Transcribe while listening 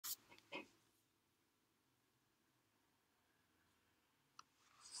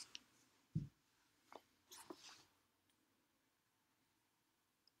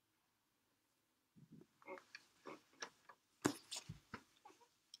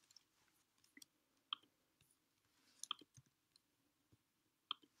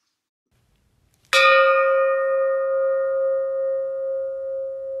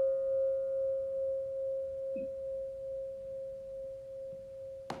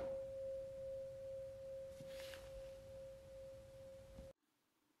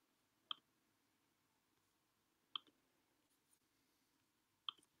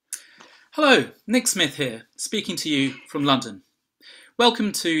Hello, Nick Smith here, speaking to you from London.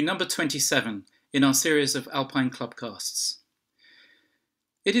 Welcome to number 27 in our series of Alpine ClubCasts.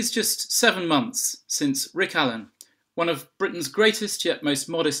 It is just 7 months since Rick Allan, one of Britain's greatest yet most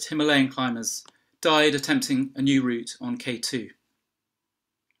modest Himalayan climbers, died attempting a new route on K2.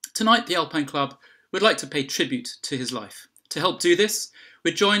 Tonight, the Alpine Club would like to pay tribute to his life. To help do this,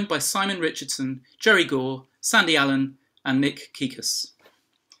 we're joined by Simon Richardson, Jerry Gore, Sandy Allan, and Nick Kekus.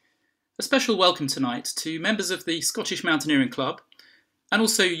 A special welcome tonight to members of the Scottish Mountaineering Club and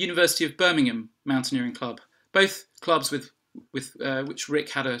also University of Birmingham Mountaineering Club, both clubs with which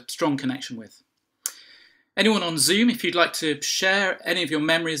Rick had a strong connection with. Anyone on Zoom, if you'd like to share any of your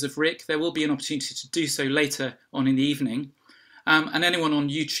memories of Rick, there will be an opportunity to do so later on in the evening. And anyone on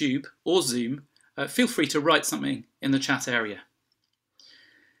YouTube or Zoom, feel free to write something in the chat area.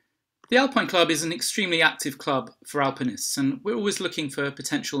 The Alpine Club is an extremely active club for alpinists, and we're always looking for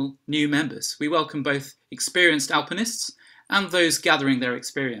potential new members. We welcome both experienced alpinists and those gathering their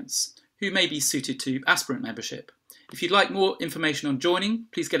experience, who may be suited to aspirant membership. If you'd like more information on joining,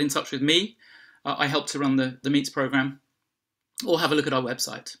 please get in touch with me. I help to run the Meets programme, or have a look at our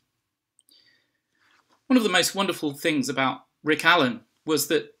website. One of the most wonderful things about Rick Allan was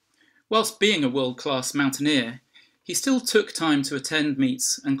that, whilst being a world-class mountaineer, he still took time to attend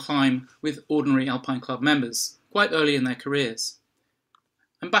meets and climb with ordinary Alpine Club members quite early in their careers.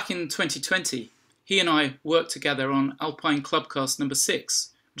 And back in 2020, he and I worked together on Alpine ClubCast number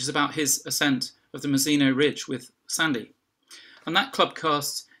 6, which is about his ascent of the Mazzino Ridge with Sandy. And that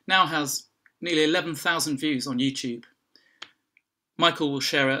ClubCast now has nearly 11,000 views on YouTube. Michael will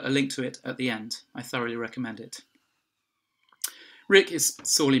share a link to it at the end. I thoroughly recommend it. Rick is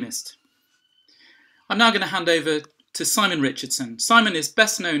sorely missed. I'm now going to hand over to Simon Richardson. Simon is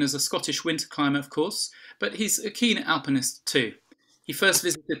best known as a Scottish winter climber, of course, but he's a keen alpinist too. He first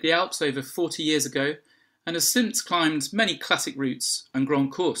visited the Alps over 40 years ago and has since climbed many classic routes and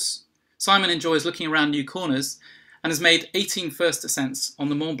Grand Course. Simon enjoys looking around new corners and has made 18 first ascents on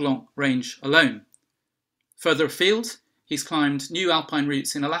the Mont Blanc range alone. Further afield, he's climbed new alpine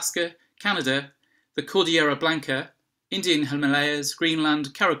routes in Alaska, Canada, the Cordillera Blanca, Indian Himalayas,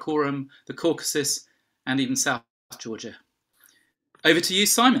 Greenland, Karakoram, the Caucasus, and even South Georgia. Over to you,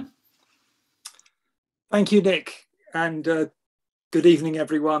 Simon. Thank you, Nick, and good evening,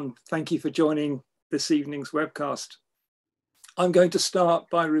 everyone. Thank you for joining this evening's webcast. I'm going to start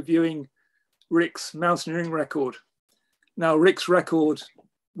by reviewing Rick's mountaineering record. Now, Rick's record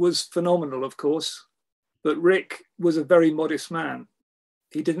was phenomenal, of course, but Rick was a very modest man.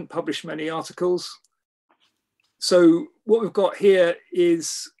 He didn't publish many articles. So what we've got here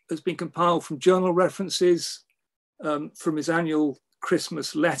has been compiled from journal references, from his annual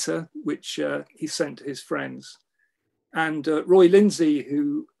Christmas letter, which he sent to his friends. And Roy Lindsay,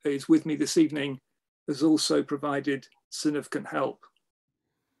 who is with me this evening, has also provided significant help.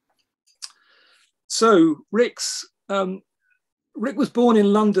 So Rick was born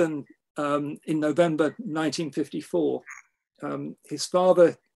in London in November 1954. His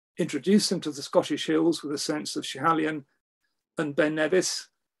father introduced him to the Scottish hills with a sense of Schiehallion and Ben Nevis.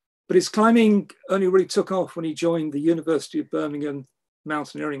 But his climbing only really took off when he joined the University of Birmingham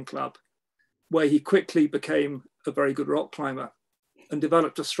Mountaineering Club, where he quickly became a very good rock climber and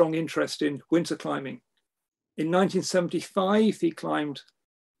developed a strong interest in winter climbing. In 1975, he climbed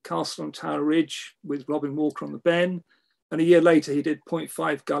Castle on Tower Ridge with Robin Walker on the Ben, and a year later he did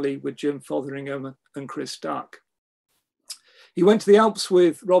 0.5 Gully with Jim Fotheringham and Chris Duck. He went to the Alps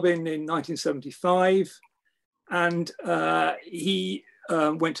with Robin in 1975, and he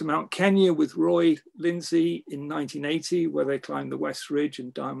went to Mount Kenya with Roy Lindsay in 1980, where they climbed the West Ridge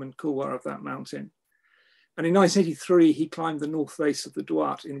and Diamond Couloir of that mountain. And in 1983, he climbed the north face of the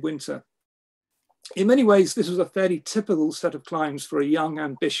Duat in winter. In many ways, this was a fairly typical set of climbs for a young,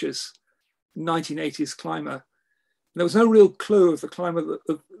 ambitious 1980s climber. There was no real clue of the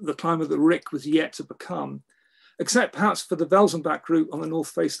climber that Rick was yet to become, except perhaps for the Welsenbach route on the north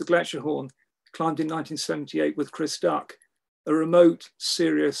face of the Gletscherhorn, climbed in 1978 with Chris Duck, a remote,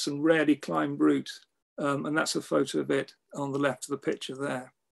 serious and rarely climbed route. And that's a photo of it on the left of the picture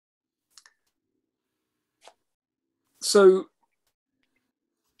there. So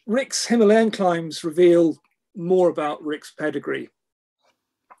Rick's Himalayan climbs reveal more about Rick's pedigree.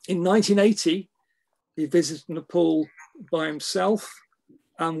 In 1980, he visited Nepal by himself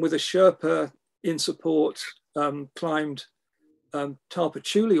and with a Sherpa in support, climbed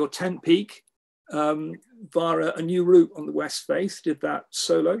Tarpachuli or Tent Peak via a new route on the west face, did that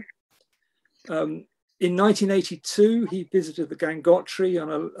solo. In 1982, he visited the Gangotri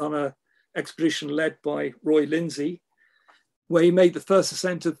on an expedition led by Roy Lindsay. where he made the first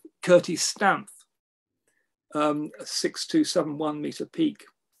ascent of Curtis Stamp, a 6271 meter peak.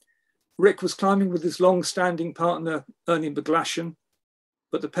 Rick was climbing with his long-standing partner, Ernie McGlashan,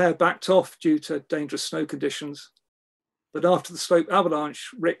 but the pair backed off due to dangerous snow conditions. But after the slope avalanche,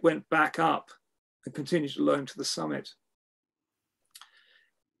 Rick went back up and continued alone to the summit.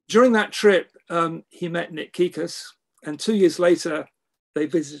 During that trip, he met Nick Kekus, and 2 years later, they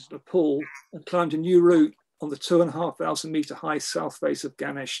visited Nepal and climbed a new route on the 2,500 meter high south face of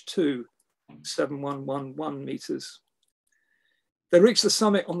Ganesh 2, 7111 meters. They reached the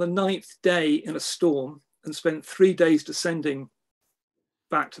summit on the 9th day in a storm and spent 3 days descending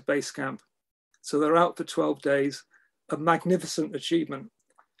back to base camp. So they're out for 12 days, a magnificent achievement.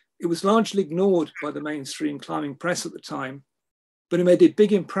 It was largely ignored by the mainstream climbing press at the time, but it made a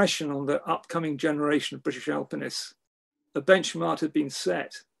big impression on the upcoming generation of British alpinists. A benchmark had been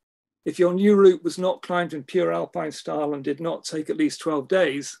set. If your new route was not climbed in pure Alpine style and did not take at least 12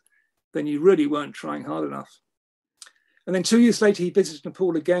 days, then you really weren't trying hard enough. And then 2 years later, he visited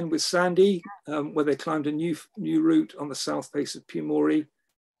Nepal again with Sandy, where they climbed a new route on the south face of Pumori,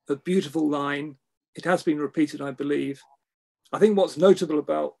 a beautiful line. It has been repeated, I believe. I think what's notable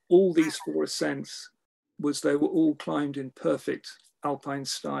about all these 4 ascents was they were all climbed in perfect Alpine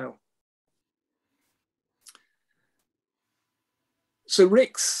style. So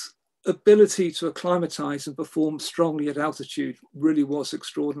Rick's ability to acclimatize and perform strongly at altitude really was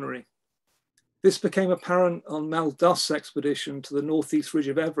extraordinary. This became apparent on Mal Duff's expedition to the northeast ridge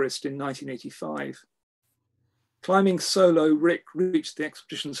of Everest in 1985. Climbing solo, Rick reached the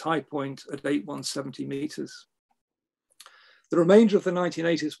expedition's high point at 8,170 meters. The remainder of the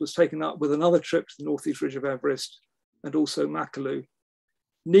 1980s was taken up with another trip to the northeast ridge of Everest and also Makalu.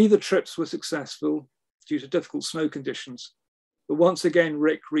 Neither trips were successful due to difficult snow conditions, but once again,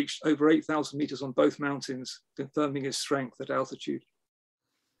 Rick reached over 8,000 meters on both mountains, confirming his strength at altitude.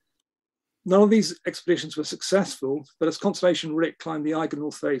 None of these expeditions were successful, but as consolation, Rick climbed the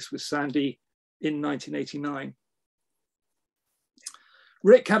Eiger face with Sandy in 1989.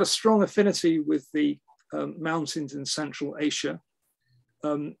 Rick had a strong affinity with the mountains in Central Asia.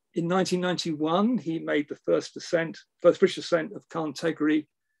 In 1991, he made the first British ascent of Khan Tegri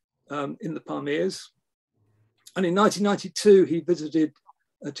in the Pamirs. And in 1992, he visited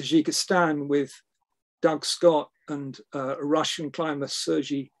Tajikistan with Doug Scott and a Russian climber,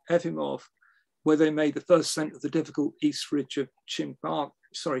 Sergei Efimov, where they made the first ascent of the difficult east ridge of Chimtataga,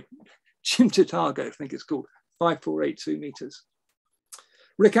 I think it's called, 5,482 meters.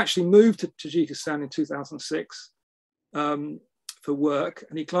 Rick actually moved to Tajikistan in 2006 for work,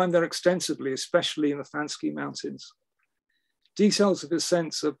 and he climbed there extensively, especially in the Fansky Mountains. Details of his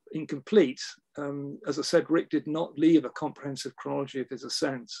ascents are incomplete. As I said, Rick did not leave a comprehensive chronology of his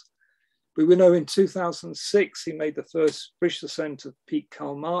ascents. But we know in 2006, he made the first British ascent of Peak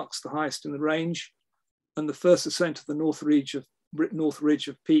Karl Marx, the highest in the range, and the first ascent of the north ridge of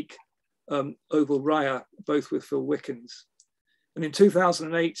Peak Oval Raya, both with Phil Wickens. And in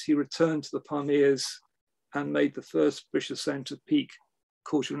 2008, he returned to the Pamirs and made the first British ascent of Peak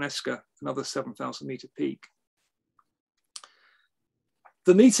Korjuneska, another 7,000 meter peak.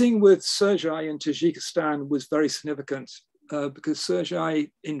 The meeting with Sergei in Tajikistan was very significant because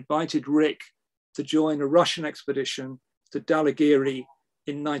Sergei invited Rick to join a Russian expedition to Dhaulagiri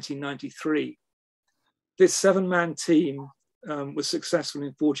in 1993. This 7-man team was successful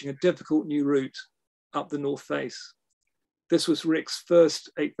in forging a difficult new route up the North Face. This was Rick's first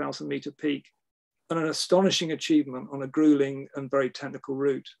 8,000 meter peak and an astonishing achievement on a grueling and very technical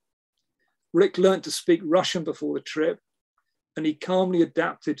route. Rick learned to speak Russian before the trip, and he calmly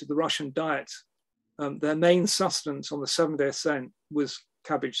adapted to the Russian diet. Their main sustenance on the 7-day ascent was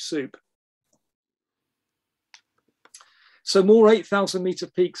cabbage soup. So more 8,000 meter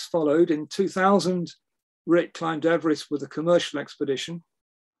peaks followed. In 2000, Rick climbed Everest with a commercial expedition.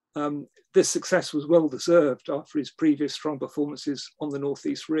 This success was well deserved after his previous strong performances on the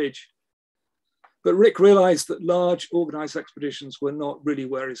Northeast Ridge. But Rick realized that large organized expeditions were not really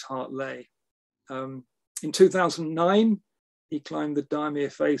where his heart lay. In 2009, he climbed the Daimir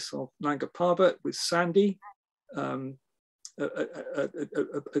face of Nanga Parbat with Sandy, a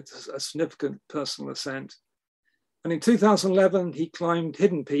significant personal ascent. And in 2011, he climbed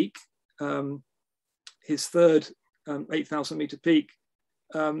Hidden Peak, his third 8,000 meter peak.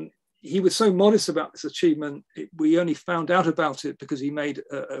 He was so modest about this achievement, we only found out about it because he made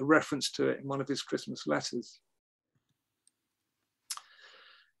a reference to it in one of his Christmas letters.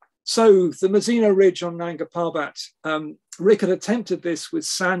 So the Mazino Ridge on Nanga Parbat, Rick had attempted this with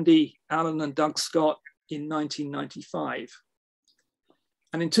Sandy, Allan and Doug Scott in 1995.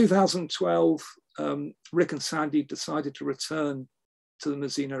 And in 2012, Rick and Sandy decided to return to the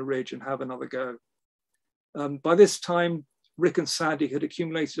Mazzino Ridge and have another go. By this time, Rick and Sandy had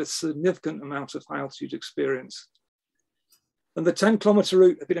accumulated a significant amount of high altitude experience. And the 10-kilometer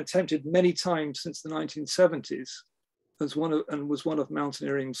route had been attempted many times since the 1970s and was one of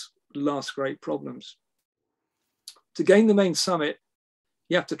mountaineering's last great problems. To gain the main summit,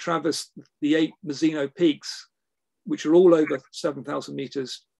 you have to traverse the 8 Mazzino peaks, which are all over 7,000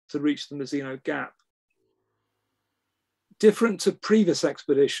 meters, to reach the Mazzino Gap. Different to previous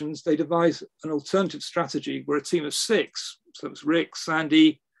expeditions, they devised an alternative strategy where a team of 6, so it was Rick,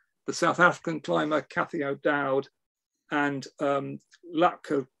 Sandy, the South African climber Cathy O'Dowd, and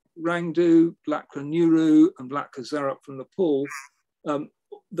Latka Rangdu, Latka Nuru, and Latka Zerup from Nepal,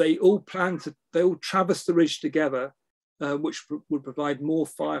 they all traversed the ridge together, which would provide more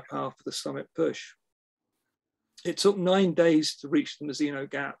firepower for the summit push. It took 9 days to reach the Mazzino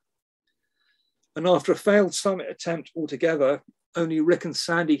Gap. And after a failed summit attempt altogether, only Rick and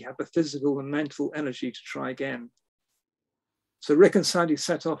Sandy had the physical and mental energy to try again. So Rick and Sandy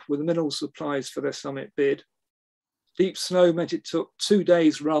set off with minimal supplies for their summit bid. Deep snow meant it took 2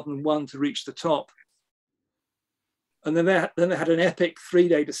 days rather than 1 to reach the top. And then they had an epic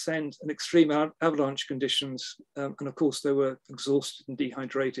 3-day descent and extreme avalanche conditions. And of course, they were exhausted and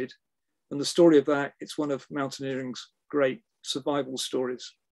dehydrated. And the story of that, it's one of mountaineering's great survival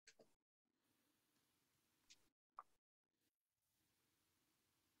stories.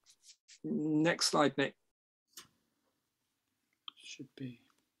 Next slide, Nick. Should be.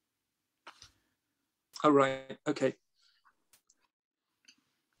 Oh, right, okay.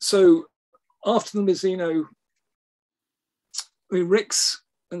 So after the Mazzino, Rick's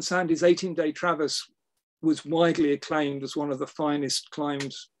and Sandy's 18-day traverse was widely acclaimed as one of the finest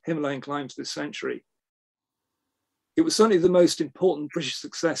Himalayan climbs this century. It was certainly the most important British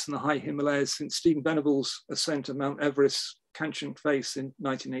success in the high Himalayas since Stephen Venable's ascent of Mount Everest's Kanching Face in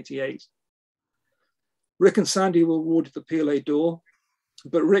 1988. Rick and Sandy were awarded the PLA d'Or,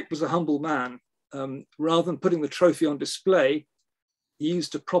 but Rick was a humble man. Rather than putting the trophy on display, he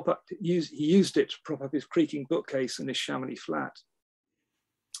used it to prop up his creaking bookcase in his Chamonix flat.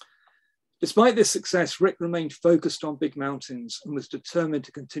 Despite this success, Rick remained focused on big mountains and was determined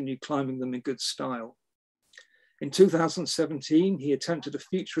to continue climbing them in good style. In 2017, he attempted a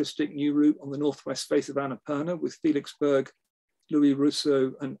futuristic new route on the northwest face of Annapurna with Felix Berg, Louis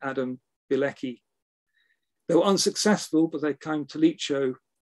Rousseau, and Adam Bilecki. They were unsuccessful, but they climbed Talicho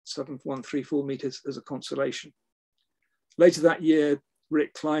 7134 meters as a consolation. Later that year,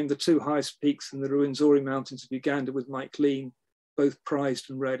 Rick climbed the 2 highest peaks in the Ruwenzori Mountains of Uganda with Mike Lean, both prized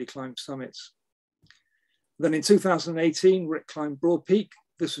and rarely climbed summits. Then in 2018, Rick climbed Broad Peak.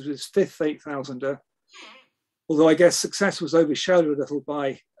 This was his 5th 8,000er, although I guess success was overshadowed a little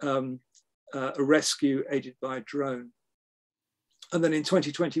by a rescue aided by a drone. And then in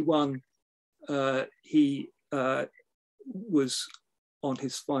 2021, he was on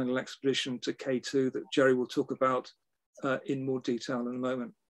his final expedition to K2 that Jerry will talk about in more detail in a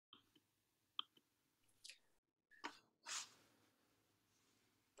moment.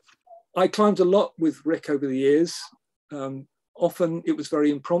 I climbed a lot with Rick over the years. Often it was very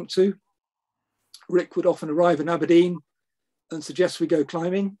impromptu. Rick would often arrive in Aberdeen and suggest we go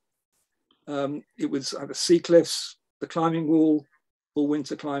climbing. It was either sea cliffs, the climbing wall, or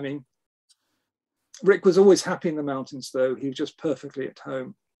winter climbing. Rick was always happy in the mountains, though. He was just perfectly at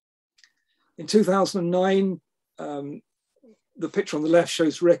home. In 2009, the picture on the left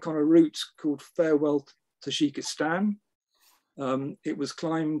shows Rick on a route called Farewell to Tajikistan. It was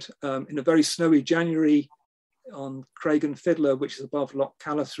climbed in a very snowy January on Craig Fiddler, which is above Loch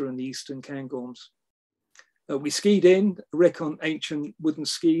Callither in the eastern Cairngorms. We skied in, Rick on ancient wooden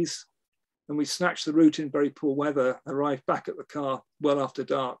skis, and we snatched the route in very poor weather, arrived back at the car well after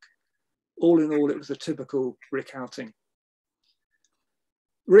dark. All in all, it was a typical Rick outing.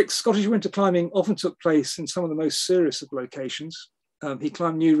 Rick's Scottish winter climbing often took place in some of the most serious of locations. He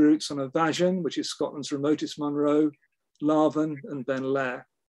climbed new routes on Avashan, which is Scotland's remotest Munro, Larven, and Ben Lair.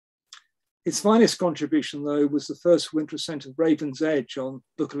 His finest contribution, though, was the first winter ascent of Raven's Edge on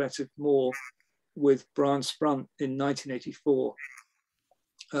Buccleuch Moor with Brian Sprunt in 1984.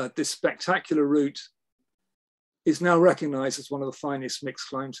 This spectacular route is now recognised as one of the finest mixed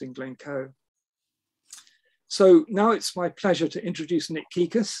climbs in Glencoe. So now it's my pleasure to introduce Nick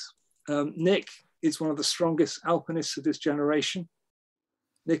Kekus. Nick is one of the strongest alpinists of his generation.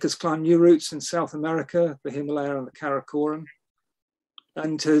 Nick has climbed new routes in South America, the Himalaya and the Karakoram,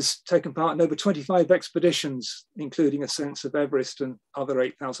 and has taken part in over 25 expeditions, including ascents of Everest and other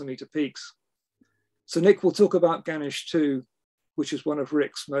 8,000-meter peaks. So Nick will talk about Ganesh too, which is one of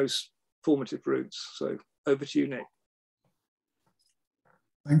Rick's most formative routes. So over to you, Nick.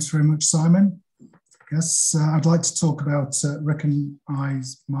 Thanks very much, Simon. Yes, I'd like to talk about Rick and my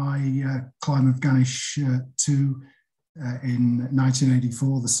climb of Ganesh 2 in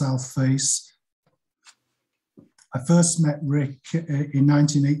 1984, the South Face. I first met Rick in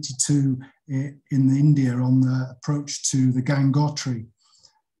 1982 in India on the approach to the Gangotri.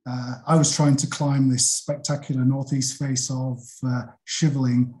 I was trying to climb this spectacular northeast face of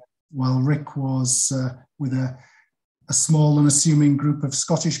Shiveling, while Rick was with a small unassuming group of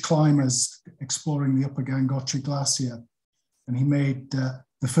Scottish climbers exploring the upper Gangotri Glacier. And he made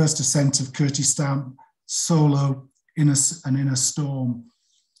the first ascent of Curtis Stamp solo in a storm.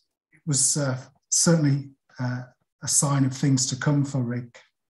 It was certainly a sign of things to come for Rick.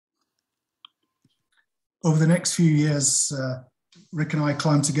 Over the next few years, Rick and I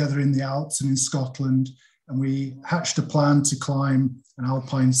climbed together in the Alps and in Scotland, and we hatched a plan to climb an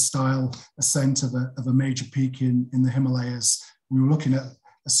Alpine style ascent of a major peak in the Himalayas. We were looking at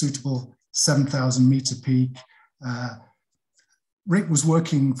a suitable 7,000 meter peak. Rick was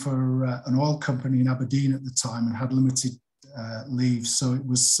working for an oil company in Aberdeen at the time and had limited leave. So it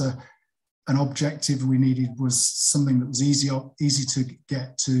was an objective we needed was something that was easy to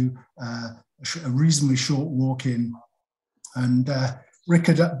get to, a reasonably short walk in. And Rick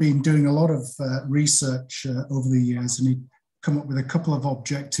had been doing a lot of research over the years, and he'd come up with a couple of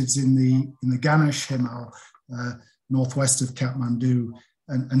objectives in the Ganesh Himal, northwest of Kathmandu.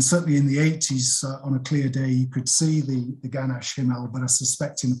 And certainly in the 80s, on a clear day, you could see the Ganesh Himal, but I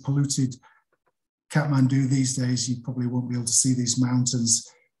suspect in a polluted Kathmandu these days, you probably won't be able to see these mountains.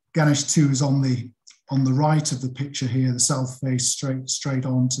 Ganesh 2 is on the right of the picture here, the south face straight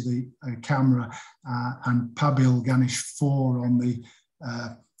on to the camera, and Pabil Ganesh 4 on the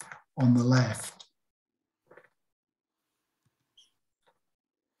left.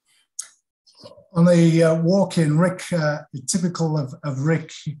 On the walk-in, Rick, typical of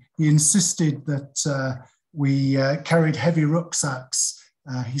Rick, he insisted that we carried heavy rucksacks.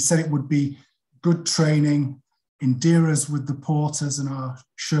 He said it would be good training, endear us with the porters and our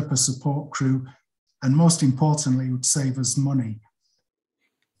Sherpa support crew, and most importantly, it would save us money.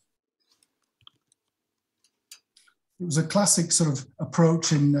 It was a classic sort of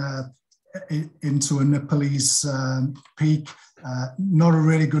approach into a Nepalese peak. Not a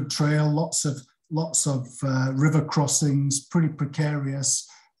really good trail, lots of river crossings, pretty precarious,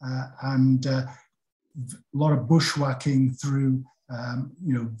 and a lot of bushwhacking through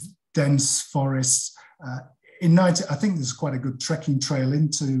dense forests. I think there's quite a good trekking trail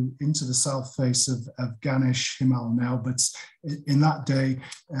into the south face of Ganesh Himal now, but in that day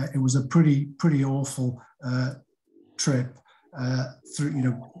it was a pretty awful trip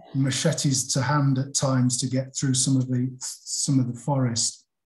through machetes to hand at times to get through some of the forest.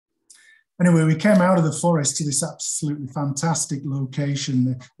 Anyway, we came out of the forest to this absolutely fantastic location.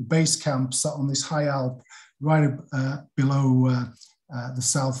 The base camp sat on this high alp right below the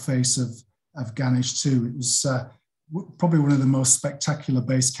south face of Ganesh 2. It was probably one of the most spectacular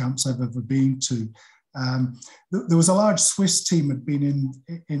base camps I've ever been to. There was a large Swiss team had been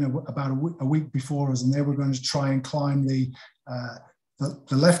in about a week before us, and they were going to try and climb the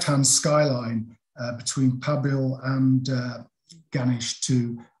left-hand skyline between Pabil and Ganesh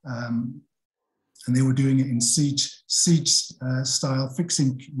 2. And they were doing it in siege style,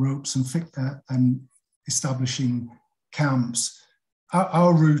 fixing ropes and establishing camps.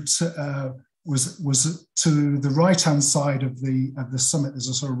 Our route was to the right-hand side of the summit. There's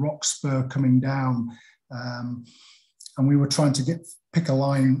a sort of rock spur coming down, and we were trying to pick a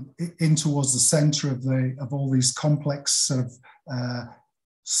line in towards the centre of all these complex sort of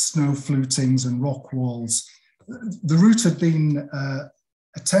snow flutings and rock walls. The route had been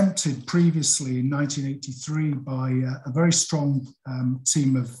attempted previously in 1983 by a very strong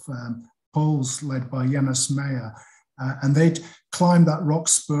team of Poles led by Janusz Meyer. And they'd climbed that rock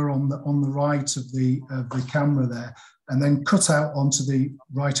spur on the right of the camera there, and then cut out onto the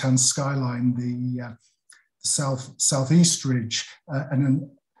right-hand skyline, the southeast ridge, and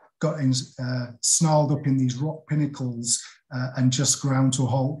then got snarled up in these rock pinnacles and just ground to a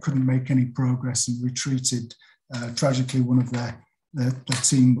halt, couldn't make any progress and retreated. Tragically, one of the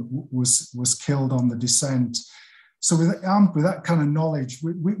team was killed on the descent. So armed with that kind of knowledge,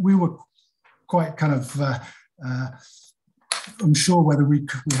 we were quite kind of unsure whether we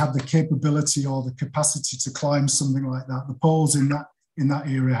had the capability or the capacity to climb something like that. The Poles in that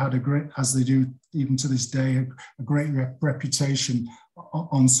area had a great, as they do even to this day, a great reputation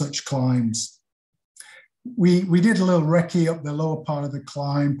on such climbs. We did a little recce up the lower part of the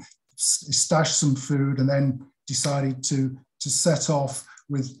climb, stashed some food, and then decided to set off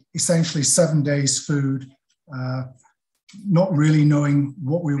with essentially 7 days food, not really knowing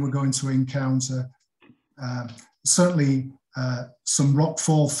what we were going to encounter. Certainly some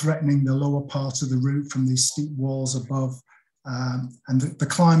rockfall threatening the lower part of the route from these steep walls above. And the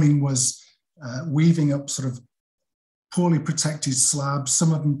climbing was weaving up sort of poorly protected slabs,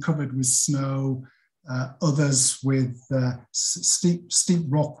 some of them covered with snow, others with steep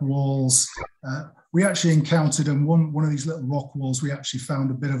rock walls. We actually encountered on one of these little rock walls, we actually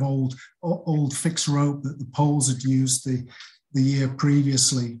found a bit of old fixed rope that the poles had used the year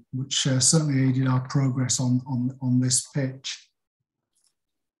previously, which certainly aided our progress on this pitch.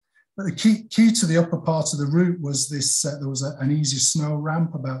 But the key to the upper part of the route was this, there was an easy snow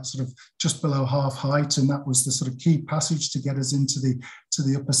ramp about sort of just below half height, and that was the sort of key passage to get us into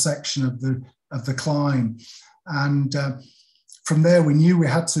the upper section of the climb. And from there, we knew we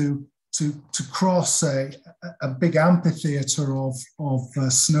had to cross a big amphitheatre of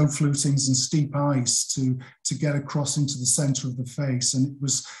snow flutings and steep ice to get across into the centre of the face. And it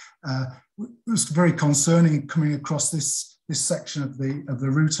was very concerning coming across this section of the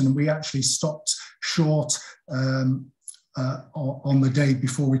route, and we actually stopped short on the day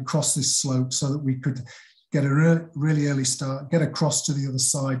before we crossed this slope so that we could get a really early start, get across to the other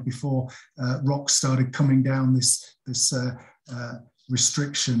side before rocks started coming down this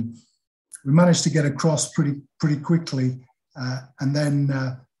restriction. We managed to get across pretty quickly, and then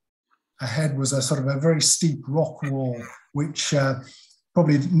ahead was a sort of a very steep rock wall, which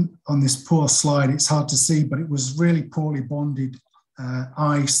probably on this poor slide it's hard to see, but it was really poorly bonded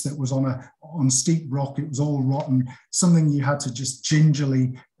ice that was on steep rock. It was all rotten, something you had to just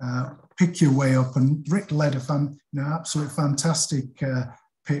gingerly pick your way up. And Rick led a absolute fantastic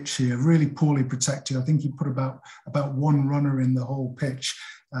pitch here, really poorly protected. I think he put about one runner in the whole pitch.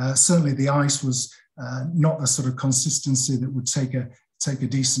 Certainly the ice was not the sort of consistency that would take a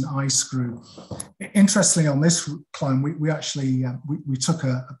decent ice screw. Interestingly, on this climb, we actually we took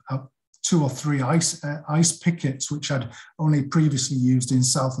a 2 or 3 ice pickets, which I'd only previously used in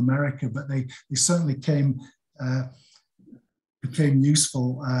South America, but they certainly became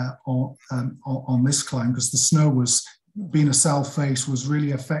useful on this climb, because the snow was, being a south face, was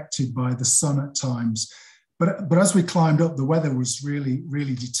really affected by the sun at times. But as we climbed up, the weather was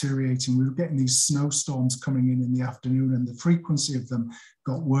really deteriorating. We were getting these snowstorms coming in the afternoon, and the frequency of them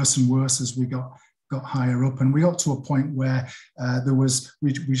got worse and worse as we got higher up. And we got to a point where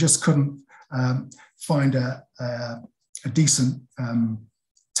we just couldn't find a decent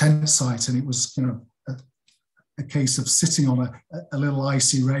tent site, and it was a case of sitting on a little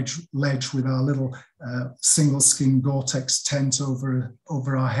icy ledge with our little single skin Gore-Tex tent over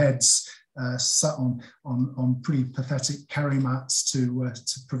our heads. Sat on pretty pathetic carry mats to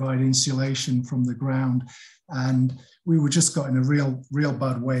provide insulation from the ground, and we were just got in a real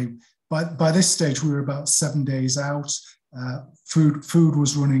bad way. By this stage, we were about 7 days out. Food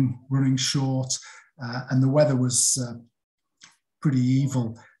was running short, and the weather was pretty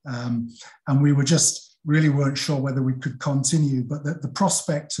evil, and we were just really weren't sure whether we could continue. But the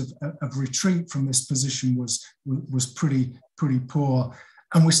prospect of retreat from this position was pretty poor,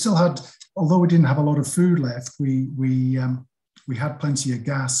 and we still had. Although we didn't have a lot of food left, we had plenty of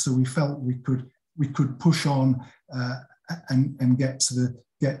gas, so we felt we could push on and get to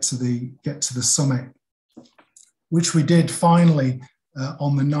the summit, which we did finally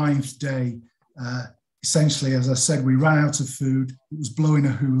on the 9th day. Essentially, as I said, we ran out of food. It was blowing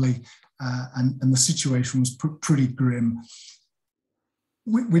a hoolie, and the situation was pretty grim.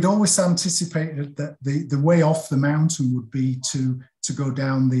 We'd always anticipated that the way off the mountain would be to go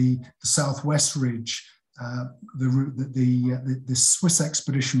down the southwest ridge, the route that the Swiss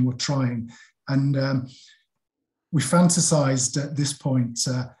expedition were trying. And we fantasized at this point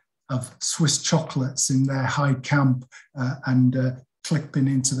of Swiss chocolates in their high camp and clipping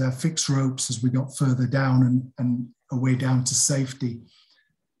into their fixed ropes as we got further down and away down to safety.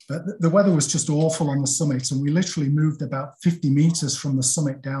 But the weather was just awful on the summit, and we literally moved about 50 meters from the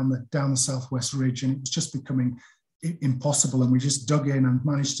summit down the southwest ridge, and it was just becoming impossible. And we just dug in and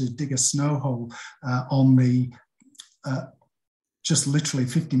managed to dig a snow hole on the just literally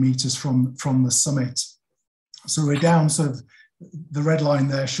 50 meters from the summit. So we're down sort of the red line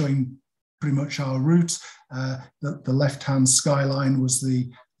there showing pretty much our route. The left-hand skyline was the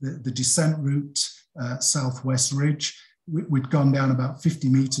descent route, southwest ridge. We'd gone down about 50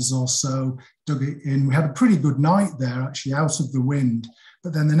 meters or so, dug it in. We had a pretty good night there, actually, out of the wind.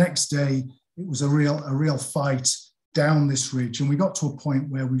 But then the next day, it was a real fight down this ridge. And we got to a point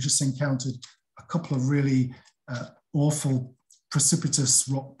where we just encountered a couple of really awful precipitous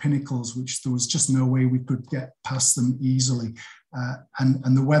rock pinnacles, which there was just no way we could get past them easily.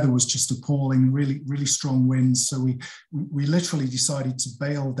 And the weather was just appalling, really, really strong winds. So we literally decided to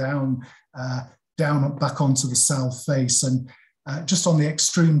bail down back onto the south face. And just on the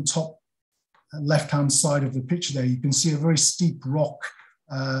extreme top left-hand side of the picture there, you can see a very steep rock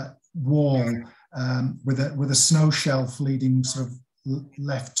wall with a snow shelf leading sort of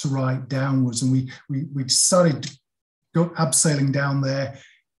left to right downwards. And we decided to go abseiling down there,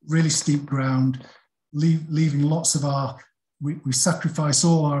 really steep ground, leaving lots of we sacrificed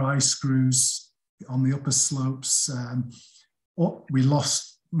all our ice screws on the upper slopes. We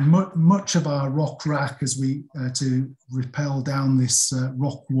lost much of our rock rack as we to rappel down this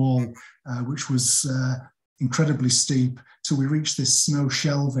rock wall, which was incredibly steep, till we reached this snow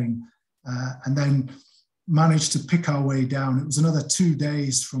shelving, and then managed to pick our way down. It was another 2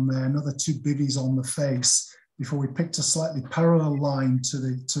 days from there, another 2 bivvies on the face, before we picked a slightly parallel line to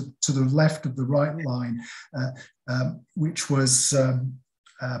the left of the right line, which was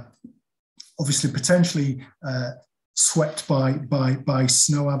obviously potentially swept by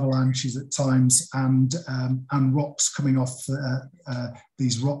snow avalanches at times, and rocks coming off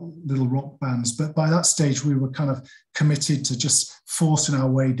these little rock bands. But by that stage, we were kind of committed to just forcing our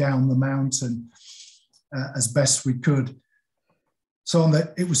way down the mountain as best we could. So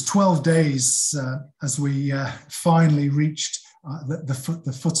it was 12 days as we finally reached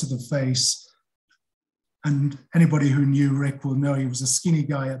the foot of the face. And anybody who knew Rick will know he was a skinny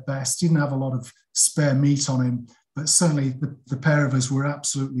guy at best, didn't have a lot of spare meat on him, but certainly the pair of us were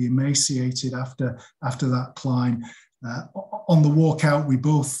absolutely emaciated after that climb. On the walk out, we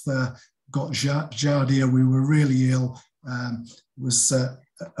both got giardia. We were really ill. It was a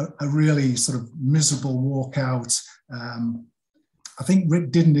really sort of miserable walk out. I think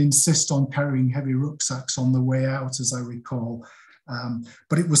Rick didn't insist on carrying heavy rucksacks on the way out, as I recall.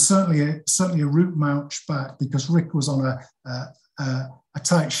 But it was certainly a route march back, because Rick was on a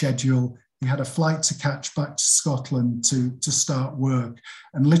tight schedule. He had a flight to catch back to Scotland to start work,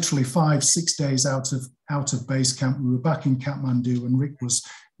 and literally 5-6 days out of base camp, we were back in Kathmandu, and Rick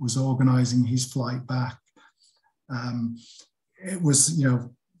was organising his flight back. It was,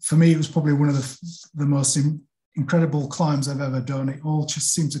 for me, it was probably one of the most incredible climbs I've ever done. It all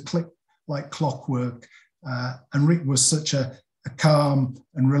just seemed to click like clockwork, and Rick was such a calm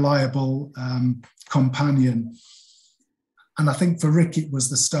and reliable companion. And I think for Rick, it was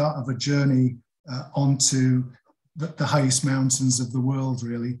the start of a journey onto the highest mountains of the world,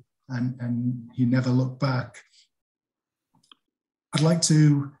 really, and he never looked back. I'd like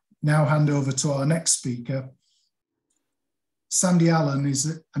to now hand over to our next speaker. Sandy Allan is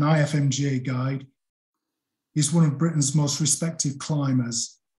an IFMGA guide. He's one of Britain's most respected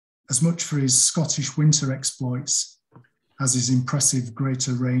climbers, as much for his Scottish winter exploits as his impressive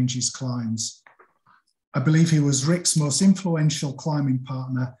greater ranges climbs. I believe he was Rick's most influential climbing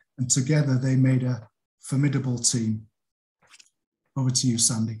partner, and together they made a formidable team. Over to you,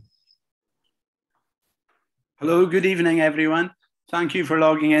 Sandy. Hello, good evening, everyone. Thank you for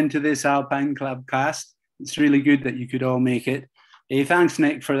logging into this Alpine ClubCast. It's really good that you could all make it. Thanks,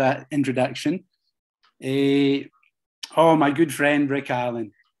 Nick, for that introduction. My good friend, Rick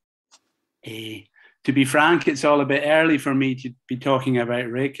Allan. To be frank, it's all a bit early for me to be talking about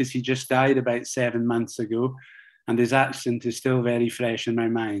Rick, because he just died about 7 months ago, and his accent is still very fresh in my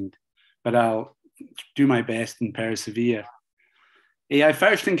mind. But I'll do my best and persevere. I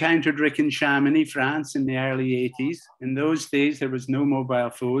first encountered Rick in Chamonix, France in the early 80s. In those days, there was no mobile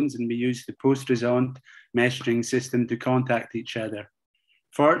phones, and we used the post-raisonne messaging system to contact each other.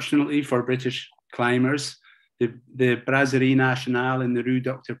 Fortunately for British climbers, the Brasserie Nationale in the Rue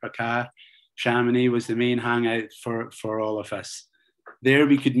Dr. Paccard, Chamonix, was the main hangout for all of us. There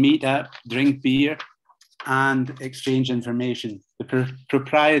we could meet up, drink beer, and exchange information. The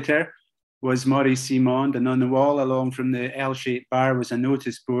proprietor was Maurice Simond, and on the wall along from the L-shaped bar was a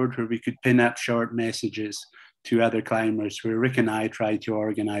notice board where we could pin up short messages to other climbers, where Rick and I tried to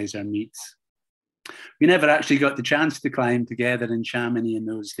organise our meets. We never actually got the chance to climb together in Chamonix in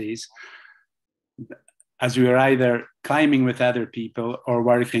those days, as we were either climbing with other people or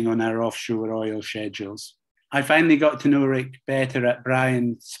working on our offshore oil schedules. I finally got to know Rick better at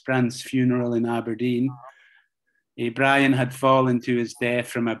Brian Sprunt's funeral in Aberdeen. Brian had fallen to his death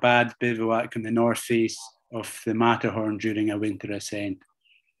from a bad bivouac on the north face of the Matterhorn during a winter ascent.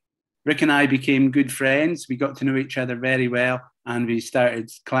 Rick and I became good friends. We got to know each other very well, and we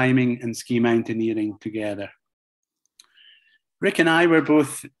started climbing and ski mountaineering together. Rick and I were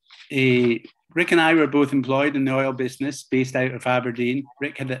both employed in the oil business based out of Aberdeen.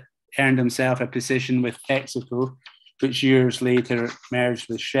 Rick had earned himself a position with Texaco, which years later merged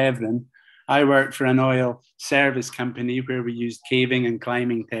with Chevron, I worked for an oil service company where we used caving and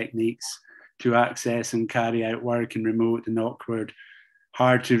climbing techniques to access and carry out work in remote and awkward,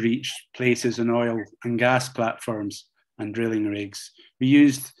 hard to reach places on oil and gas platforms and drilling rigs. We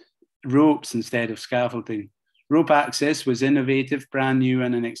used ropes instead of scaffolding. Rope access was innovative, brand new,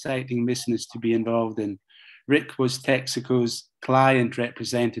 and an exciting business to be involved in. Rick was Texaco's client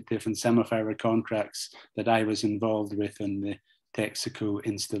representative in some of our contracts that I was involved with in the Texaco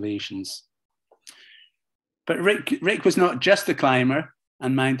installations. But Rick was not just a climber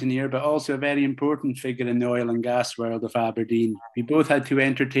and mountaineer, but also a very important figure in the oil and gas world of Aberdeen. We both had to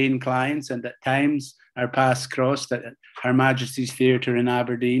entertain clients, and at times our paths crossed at Her Majesty's Theatre in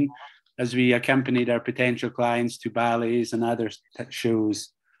Aberdeen as we accompanied our potential clients to ballets and other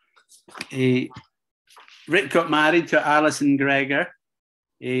shows. Rick got married to Alison Gregor,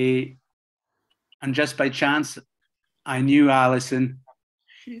 and just by chance, I knew Alison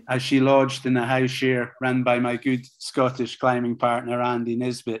as she lodged in a house share run by my good Scottish climbing partner, Andy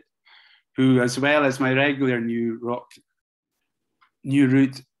Nisbet, who, as well as my regular New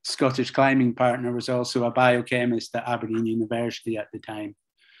Route Scottish climbing partner, was also a biochemist at Aberdeen University at the time.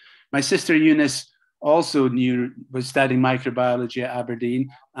 My sister Eunice also was studying microbiology at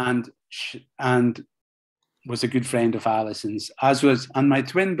Aberdeen and was a good friend of Alison's, and my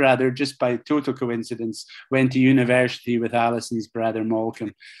twin brother, just by total coincidence, went to university with Alison's brother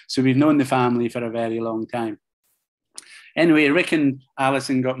Malcolm. So we've known the family for a very long time. Anyway, Rick and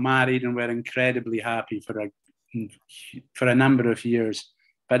Alison got married and were incredibly happy for a number of years.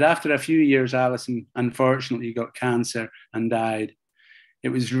 But after a few years, Alison unfortunately got cancer and died. It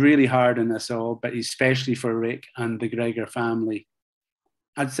was really hard on us all, but especially for Rick and the Gregor family.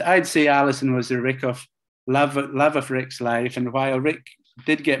 I'd say Alison was the love of Rick's life, and while Rick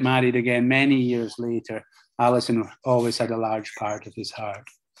did get married again many years later, Alison always had a large part of his heart.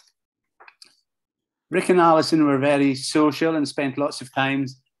 Rick and Alison were very social and spent lots of time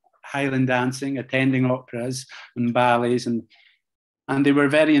Highland dancing, attending operas and ballets, and they were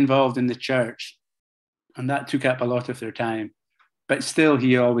very involved in the church, and that took up a lot of their time. But still,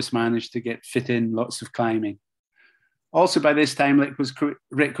 he always managed to fit in lots of climbing. Also, by this time,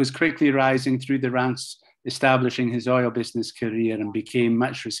 Rick was quickly rising through the ranks, establishing his oil business career, and became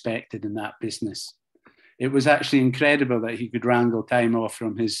much respected in that business. It was actually incredible that he could wrangle time off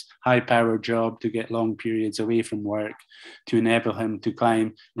from his high-powered job to get long periods away from work to enable him to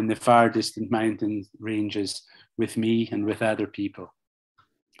climb in the far distant mountain ranges with me and with other people.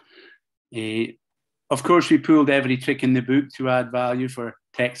 Of course, we pulled every trick in the book to add value for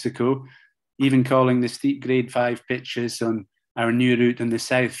Texaco, even calling the steep grade 5 pitches on our new route on the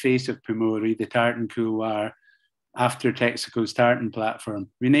south face of Pomorie, the Tartan Couloir, after Texaco's tartan platform.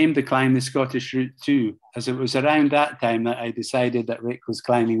 We named the climb the Scottish Route 2, as it was around that time that I decided that Rick was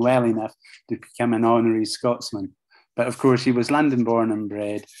climbing well enough to become an honorary Scotsman. But of course, he was London born and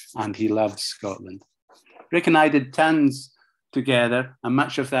bred, and he loved Scotland. Rick and I did tons together, and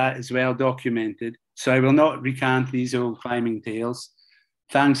much of that is well documented, so I will not recount these old climbing tales.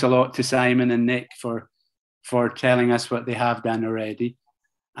 Thanks a lot to Simon and Nick for telling us what they have done already.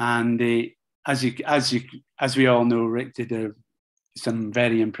 And as we all know, Rick did some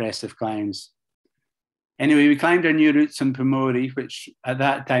very impressive climbs. Anyway, we climbed our new routes on Pomorie, which at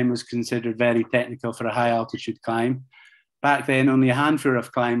that time was considered very technical for a high altitude climb. Back then, only a handful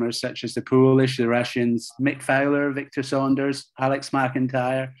of climbers, such as the Polish, the Russians, Mick Fowler, Victor Saunders, Alex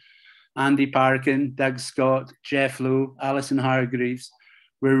McIntyre, Andy Parkin, Doug Scott, Jeff Lowe, Alison Hargreaves,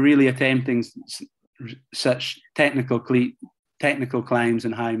 were really attempting such technical climbs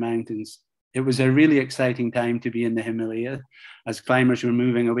in high mountains. It was a really exciting time to be in the Himalaya, as climbers were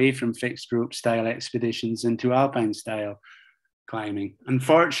moving away from fixed rope style expeditions into Alpine style climbing.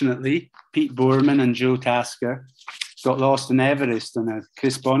 Unfortunately, Pete Boorman and Joe Tasker got lost in Everest on a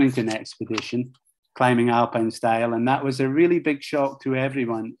Chris Bonington expedition, climbing Alpine style, and that was a really big shock to every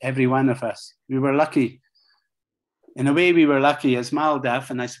one of us. We were lucky. In a way, we were lucky, as Mal Duff,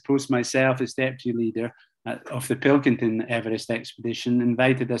 and I suppose myself as deputy leader of the Pilkington Everest expedition,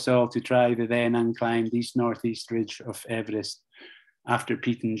 invited us all to try the then unclimbed east-northeast ridge of Everest after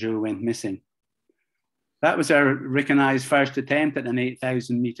Pete and Joe went missing. That was Rick and I's first attempt at an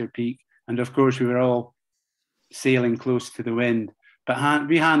 8,000 meter peak, and of course we were all sailing close to the wind, but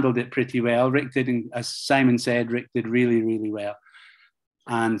we handled it pretty well. Rick did, as Simon said, Rick did really, really well,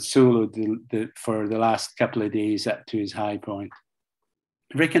 and soloed for the last couple of days up to his high point.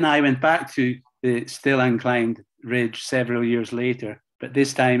 Rick and I went back to the still unclimbed ridge several years later, but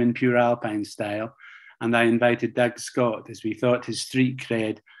this time in pure Alpine style, and I invited Doug Scott, as we thought his street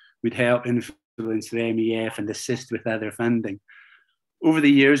cred would help influence the MEF and assist with other funding. Over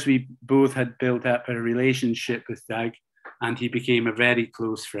the years, we both had built up a relationship with Doug, and he became a very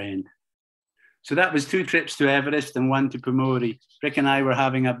close friend. So that was 2 trips to Everest and 1 to Pomori. Rick and I were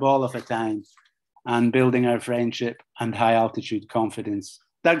having a ball of a time and building our friendship and high altitude confidence.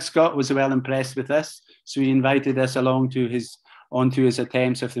 Doug Scott was well impressed with us, so he invited us along onto his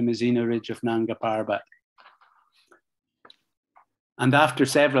attempts of the Mazina Ridge of Nanga Parbat. And after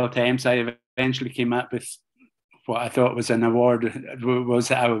several attempts, I eventually came up with what I thought was an award,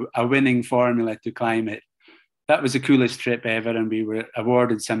 was a winning formula to climb it. That was the coolest trip ever, and we were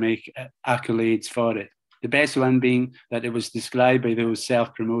awarded some accolades for it. The best one being that it was described by those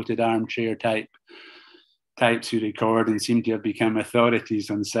self-promoted armchair types who record and seem to have become authorities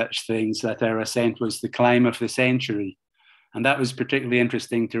on such things, that our ascent was the climb of the century. And that was particularly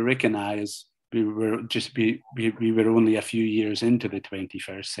interesting to Rick and I, as we were only a few years into the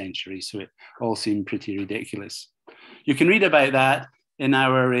 21st century, so it all seemed pretty ridiculous. You can read about that in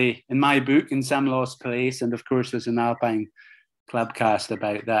my book, In Some Lost Place, and of course there's an Alpine ClubCast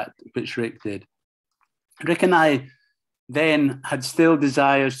about that, which Rick did. Rick and I then had still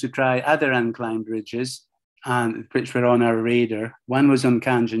desires to try other unclimbed ridges, and which were on our radar. One was on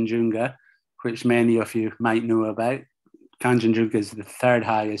Kanchenjunga, which many of you might know about. Kanchenjunga is the 3rd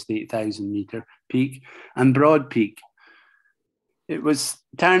highest 8,000 meter peak, and Broad Peak. It was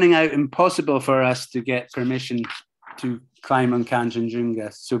turning out impossible for us to get permission to climb on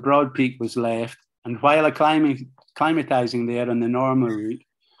Kanchenjunga, so Broad Peak was left. And while acclimatizing there on the normal route,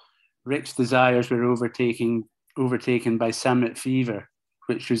 Rick's desires were overtaken by summit fever,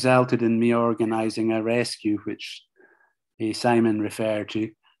 which resulted in me organising a rescue, which Simon referred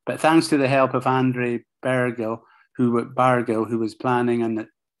to. But thanks to the help of Andre Bargill, who was planning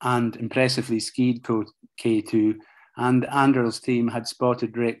and impressively skied K2, and Andrew's team had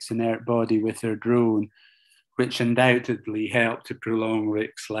spotted Rick's inert body with their drone, which undoubtedly helped to prolong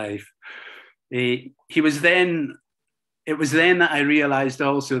Rick's life. It was then that I realised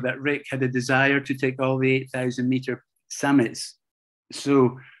also that Rick had a desire to take all the 8,000 metre summits.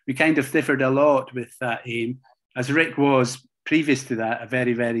 So we kind of differed a lot with that aim, as Rick was, previous to that, a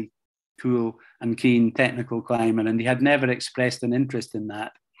very, very cool and keen technical climber, and he had never expressed an interest in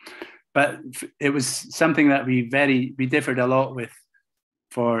that. But it was something that we differed a lot with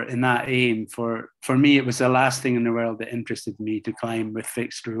in that aim. For me, it was the last thing in the world that interested me, to climb with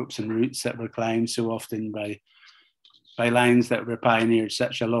fixed ropes and routes that were climbed so often by lines that were pioneered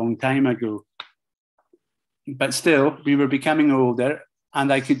such a long time ago. But still, we were becoming older,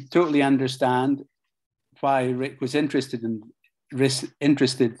 and I could totally understand why Rick was interested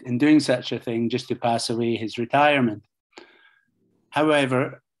in doing such a thing just to pass away his retirement.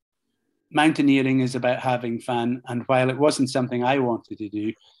 However, mountaineering is about having fun, and while it wasn't something I wanted to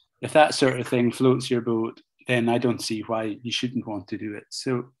do, if that sort of thing floats your boat, then I don't see why you shouldn't want to do it.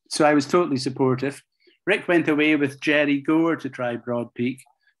 So I was totally supportive. Rick went away with Jerry Gore to try Broad Peak,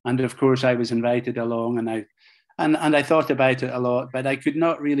 and of course I was invited along, and I thought about it a lot, but I could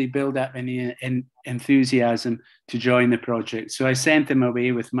not really build up any enthusiasm to join the project. So I sent him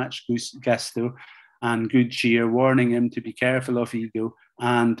away with much gusto and good cheer, warning him to be careful of ego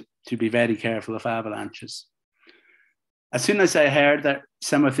and to be very careful of avalanches. As soon as I heard that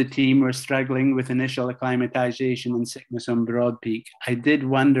some of the team were struggling with initial acclimatization and sickness on Broad Peak, I did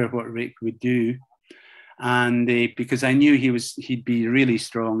wonder what Rick would do. And because I knew he'd be really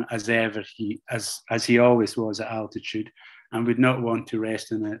strong as ever, as he always was at altitude, and would not want to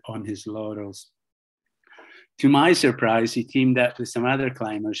rest on his laurels. To my surprise, he teamed up with some other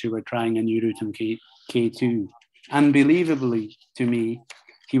climbers who were trying a new route on K2. Unbelievably to me,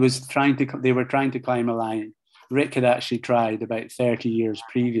 they were trying to climb a line Rick had actually tried about 30 years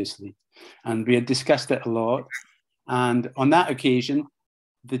previously, and we had discussed it a lot. And on that occasion,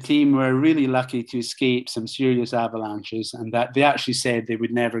 the team were really lucky to escape some serious avalanches, and that they actually said they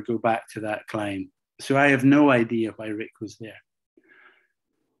would never go back to that climb. So I have no idea why Rick was there.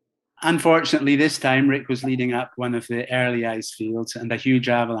 Unfortunately, this time Rick was leading up one of the early ice fields, and a huge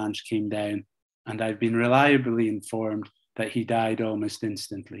avalanche came down, and I've been reliably informed that he died almost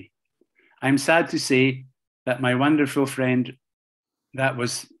instantly. I'm sad to say that my wonderful friend, that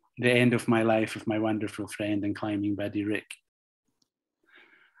was the end of my life of my wonderful friend and climbing buddy Rick.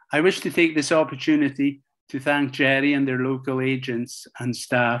 I wish to take this opportunity to thank Jerry and their local agents and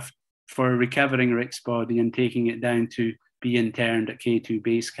staff for recovering Rick's body and taking it down to be interned at K2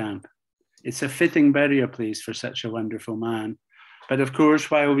 Base Camp. It's a fitting burial place for such a wonderful man. But of course,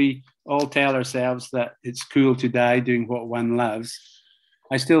 while we all tell ourselves that it's cool to die doing what one loves,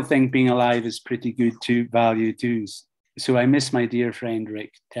 I still think being alive is pretty good to value too. So I miss my dear friend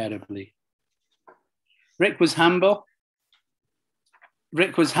Rick terribly. Rick was humble.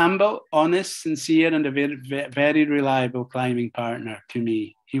 Rick was humble, honest, sincere, and a very, very reliable climbing partner to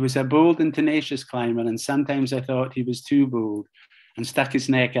me. He was a bold and tenacious climber, and sometimes I thought he was too bold and stuck his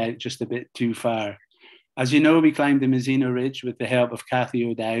neck out just a bit too far. As you know, we climbed the Mazzino Ridge with the help of Cathy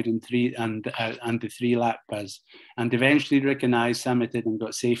O'Dowd and the 3 Lakpas, and eventually Rick and I summited and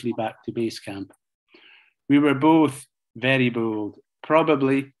got safely back to base camp. We were both very bold,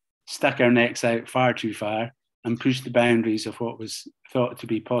 probably stuck our necks out far too far, and pushed the boundaries of what was thought to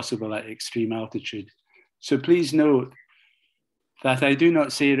be possible at extreme altitude. So please note that I do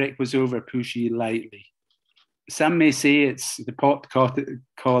not say Rick was over pushy lightly. Some may say it's the pot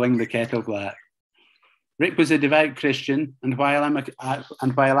calling the kettle black. Rick was a devout Christian, and while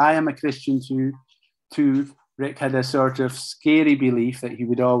I am a Christian too, Rick had a sort of scary belief that he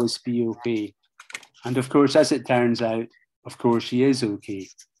would always be okay. And of course, as it turns out, of course, he is okay.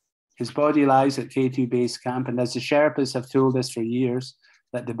 His body lies at K2 base camp, and as the Sherpas have told us for years,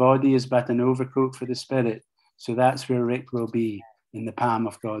 that the body is but an overcoat for the spirit. So that's where Rick will be, in the palm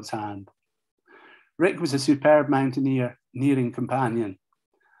of God's hand. Rick was a superb mountaineering companion,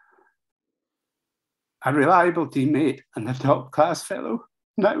 a reliable teammate, and a top-class fellow,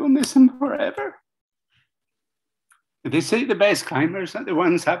 and I will miss him forever. They say the best climbers are the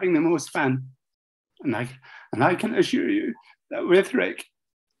ones having the most fun, and I can assure you that with Rick,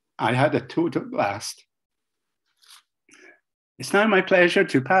 I had a total blast. It's now my pleasure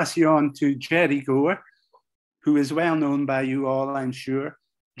to pass you on to Jerry Gore, who is well known by you all, I'm sure.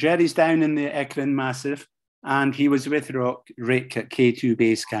 Jerry's down in the Ekron Massif, and he was with Rick at K2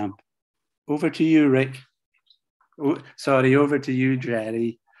 base camp. Over to you, Rick. Over to you,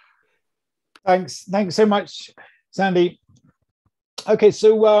 Jerry. Thanks so much, Sandy. Okay,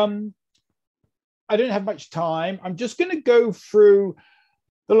 so I don't have much time. I'm just going to go through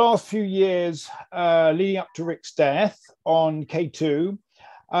the last few years leading up to Rick's death on K2.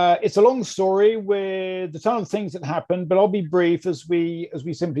 It's a long story with a ton of things that happened, but I'll be brief as we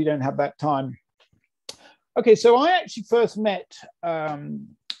simply don't have that time. Okay, so I actually first met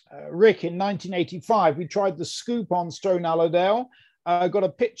Rick in 1985. We tried the scoop on Stone Allerdale, got a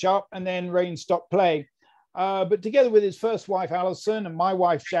pitch up, and then rain stopped play. But together with his first wife, Alison, and my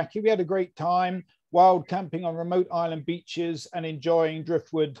wife, Jackie, we had a great time, wild camping on remote island beaches and enjoying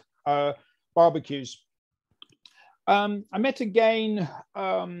driftwood barbecues. I met again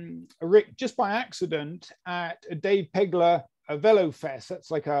Rick just by accident at a Dave Pegler Velo Fest.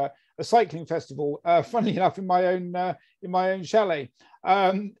 That's like a cycling festival, funnily enough, in my own chalet.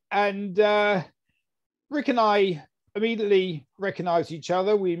 And Rick and I immediately recognized each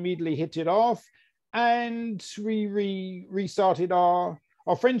other. We immediately hit it off, and we restarted our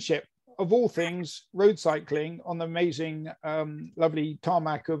friendship. Of all things, road cycling on the amazing, lovely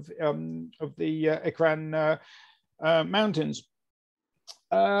tarmac of the Ekron mountains.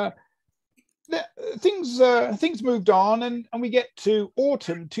 Things moved on, and we get to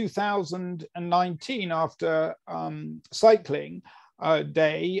autumn 2019 after cycling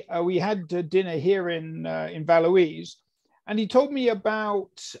day. We had dinner here in Valoise, and he told me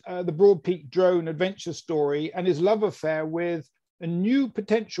about the Broad Peak drone adventure story and his love affair with a new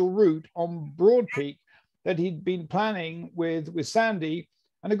potential route on Broad Peak that he'd been planning with Sandy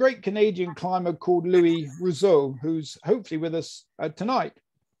and a great Canadian climber called Louis Rousseau, who's hopefully with us tonight.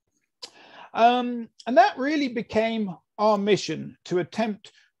 And that really became our mission, to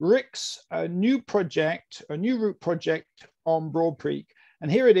attempt Rick's new route project on Broad Peak.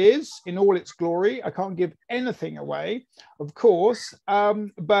 And here it is in all its glory. I can't give anything away, of course,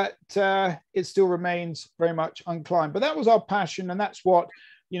 but it still remains very much unclimbed. But that was our passion, and that's what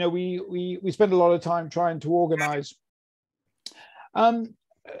we spent a lot of time trying to organize.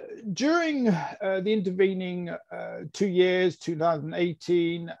 During the intervening 2 years,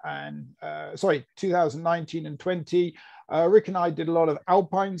 2019 and 2019 and 20, Rick and I did a lot of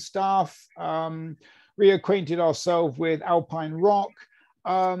Alpine stuff, reacquainted ourselves with Alpine rock.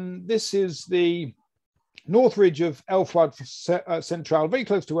 This is the north ridge of Elfwad Central, very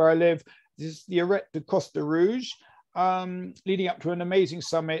close to where I live. This is the Arête de Costa Rouge, leading up to an amazing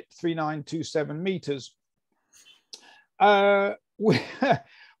summit, 3927 meters.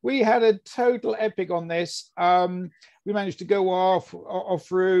 We had a total epic on this. We managed to go off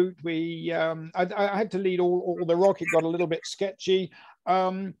route. I had to lead all the rock. It got a little bit sketchy.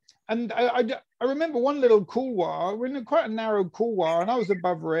 And I remember one little couloir. We're in quite a narrow couloir, and I was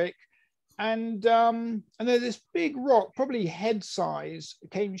above Rick. And then this big rock, probably head size,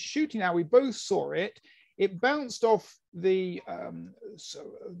 came shooting out. We both saw it. It bounced off the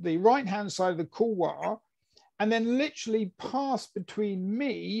right-hand side of the couloir, and then literally passed between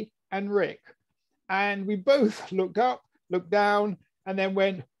me and Rick. and we both looked up, looked down, and then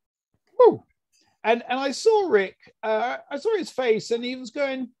went, whoa. And I saw Rick, I saw his face, and he was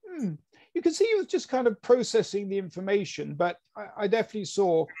going, You could see he was just kind of processing the information, but I definitely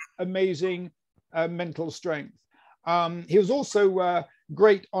saw amazing mental strength. He was also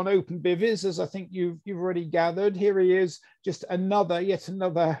great on open bivvies, as I think you've already gathered. Here he is, just yet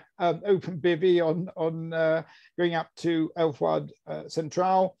another open bivvy on going up to Elfwad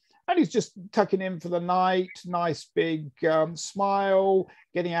Central. And he's just tucking in for the night, nice big smile,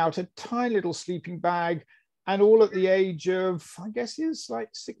 getting out a tiny little sleeping bag, and all at the age of, I guess he's like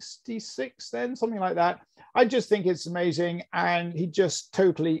 66 then, something like that. I just think it's amazing, and he just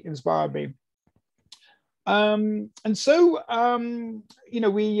totally inspired me. And so, you know,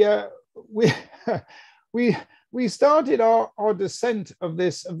 we started our descent of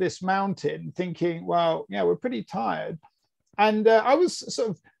this mountain thinking, well, yeah, we're pretty tired. And I was sort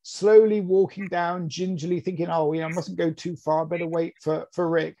of slowly walking down, gingerly thinking, oh, you know, I mustn't go too far, better wait for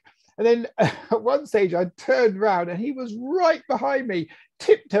Rick. And then at one stage I turned around and he was right behind me,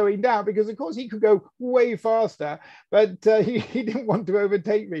 tiptoeing down, because of course he could go way faster, but he didn't want to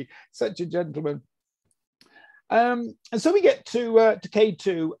overtake me. Such a gentleman. And so we get to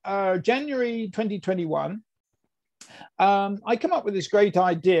K2, January 2021. I come up with this great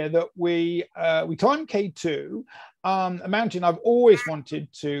idea that we climb K2, a mountain I've always wanted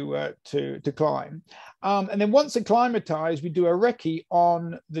to climb. And then once acclimatized, we do a recce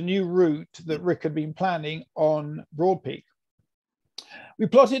on the new route that Rick had been planning on Broad Peak. We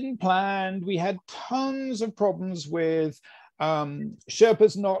plotted and planned. We had tons of problems with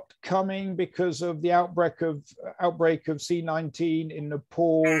Sherpas not coming because of the outbreak of C-19 in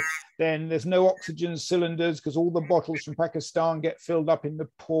Nepal. Then there's no oxygen cylinders because all the bottles from Pakistan get filled up in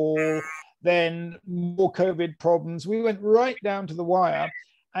Nepal. Then more COVID problems. We went right down to the wire.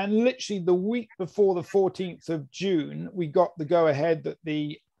 And literally the week before the 14th of June, we got the go-ahead that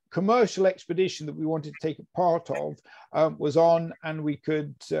the commercial expedition that we wanted to take a part of was on, and we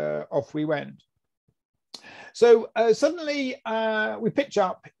could, off we went. So suddenly we pitch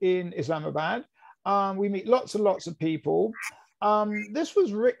up in Islamabad. We meet lots and lots of people. This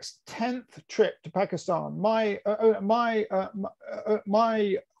was Rick's 10th trip to Pakistan. I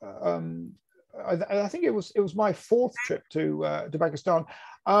think it was my 4th trip to Pakistan.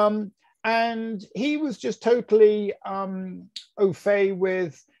 And he was just totally au fait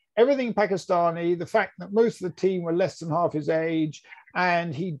with everything Pakistani, the fact that most of the team were less than half his age,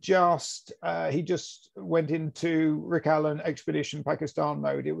 and he just went into Rick Allen Expedition Pakistan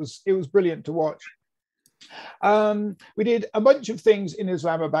mode. It was brilliant to watch. We did a bunch of things in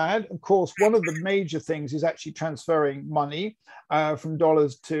Islamabad. Of course, one of the major things is actually transferring money from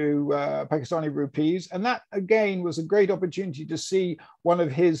dollars to Pakistani rupees. And that, again, was a great opportunity to see one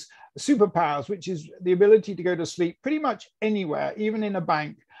of his superpowers, which is the ability to go to sleep pretty much anywhere, even in a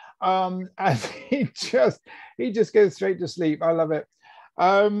bank. And he just goes straight to sleep. I love it.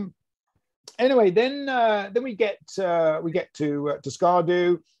 Anyway, then we get to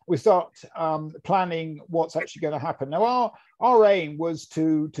Skardu. We start planning what's actually going to happen. Now, our aim was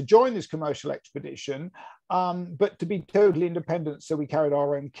to join this commercial expedition, but to be totally independent. So we carried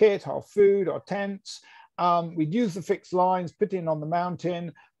our own kit, our food, our tents. We'd use the fixed lines, put in on the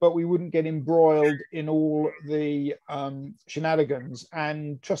mountain, but we wouldn't get embroiled in all the shenanigans.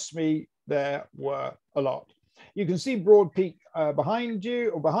 And trust me, there were a lot. You can see Broad Peak behind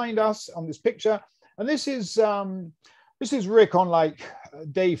you or behind us on this picture. And this is Rick on like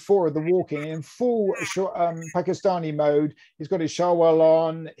day 4 of the walking in full Pakistani mode. He's got his sharwal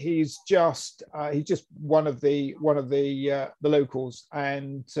on. He's just one of the locals,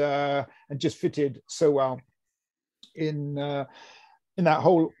 and just fitted so well in that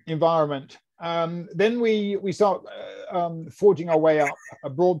whole environment. Then we start forging our way up a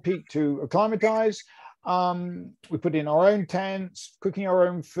Broad Peak to acclimatize. We put in our own tents, cooking our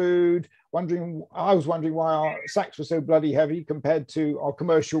own food. I was wondering why our sacks were so bloody heavy compared to our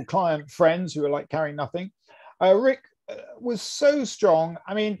commercial client friends who were like carrying nothing. Rick was so strong.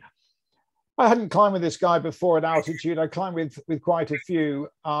 I mean, I hadn't climbed with this guy before at altitude. I climbed with quite a few,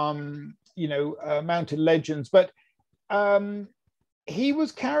 mountain legends, but he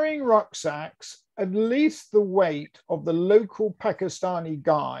was carrying rucksacks at least the weight of the local Pakistani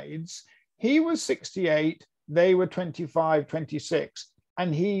guides. He was 68, they were 25, 26.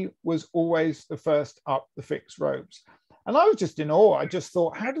 And he was always the first up the fixed ropes. And I was just in awe. I just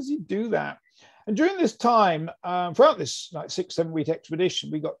thought, how does he do that? And during this time, throughout this like 6-7 week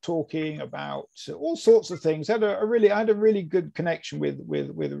expedition, we got talking about all sorts of things. I had a really good connection with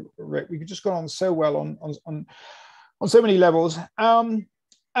Rick. We just got on so well on so many levels. And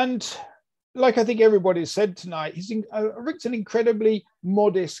like I think everybody said tonight, Rick's an incredibly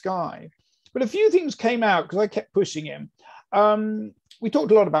modest guy. But a few things came out because I kept pushing him. We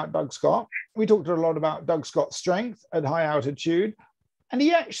talked a lot about Doug Scott. We talked a lot about Doug Scott's strength at high altitude. And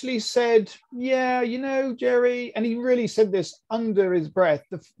he actually said, yeah, you know, Jerry, and he really said this under his breath,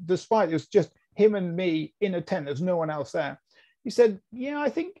 despite it was just him and me in a tent. There's no one else there. He said, yeah, I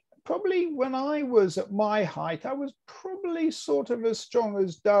think probably when I was at my height, I was probably sort of as strong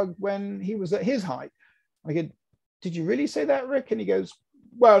as Doug when he was at his height. I go, did you really say that, Rick? And he goes,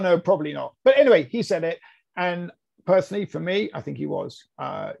 well, no, probably not. But anyway, he said it. And personally, for me, I think he was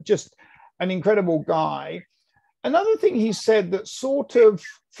just an incredible guy. Another thing he said that sort of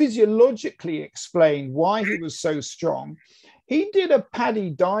physiologically explained why he was so strong, he did a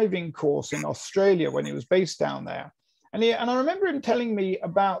PADI diving course in Australia when he was based down there. And I remember him telling me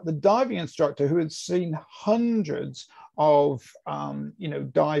about the diving instructor who had seen hundreds of,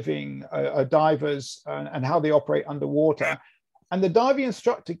 divers and how they operate underwater. And the diving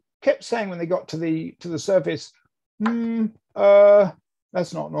instructor kept saying when they got to the surface,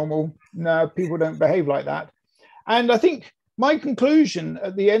 that's not normal. No, people don't behave like that. And I think my conclusion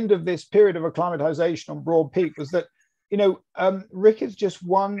at the end of this period of acclimatization on Broad Peak was that, Rick is just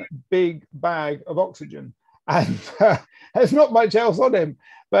one big bag of oxygen. And there's not much else on him,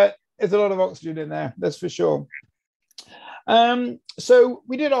 but there's a lot of oxygen in there, that's for sure. So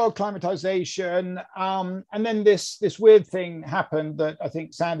we did our acclimatization, and then this weird thing happened that I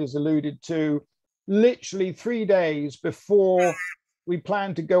think Sandy's alluded to. Literally 3 days before we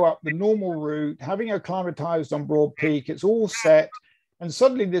planned to go up the normal route, having acclimatized on Broad Peak, it's all set. And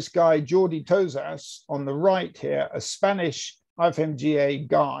suddenly this guy, Jordi Tozas, on the right here, a Spanish IFMGA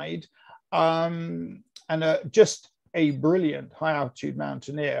guide, and just a brilliant high altitude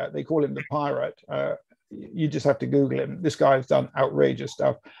mountaineer. They call him the Pirate. You just have to Google him. This guy's done outrageous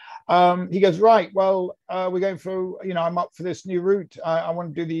stuff. He goes, right, well, we're going for, I'm up for this new route. I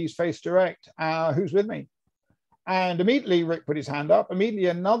want to do the East Face Direct. Who's with me? And immediately Rick put his hand up. Immediately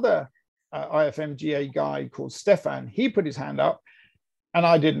another IFMGA guy called Stefan, he put his hand up and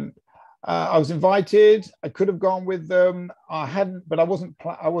I didn't. I was invited. I could have gone with them. I hadn't, but I wasn't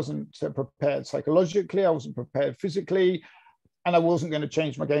prepared psychologically. I wasn't prepared physically. And I wasn't going to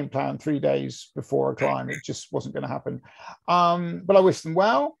change my game plan 3 days before a climb. It just wasn't going to happen. But I wish them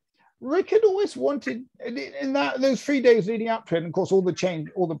well. Rick had always wanted, in those 3 days leading up to it, and of course all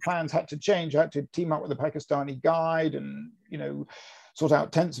the plans had to change. I had to team up with a Pakistani guide and sort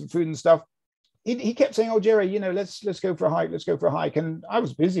out tents and food and stuff. He kept saying, "Oh, Jerry, let's go for a hike. Let's go for a hike." And I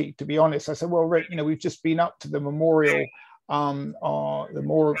was busy, to be honest. I said, "Well, Rick, we've just been up to the memorial, or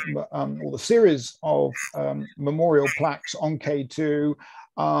the series of memorial plaques on K2.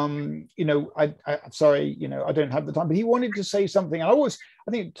 I'm sorry, I don't have the time." But he wanted to say something. And I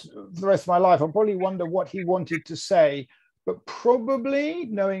think for the rest of my life, I'll probably wonder what he wanted to say. But probably,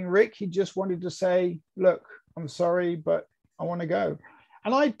 knowing Rick, he just wanted to say, "Look, I'm sorry, but I want to go."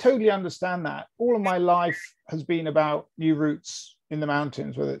 And I totally understand that. All of my life has been about new routes in the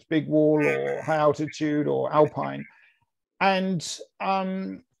mountains, whether it's big wall or high altitude or Alpine. And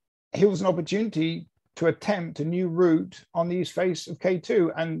here was an opportunity to attempt a new route on the east face of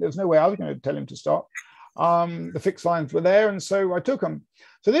K2. And there's no way I was going to tell him to stop. The fixed lines were there. And so I took them.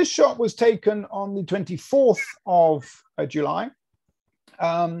 So this shot was taken on the 24th of July.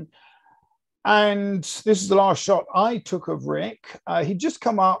 And this is the last shot I took of Rick. He'd just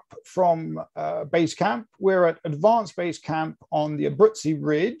come up from base camp. We're at advanced base camp on the Abruzzi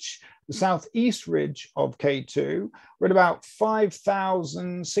Ridge, the southeast ridge of K2. We're at about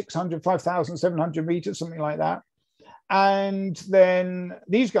 5,600, 5,700 meters, something like that. And then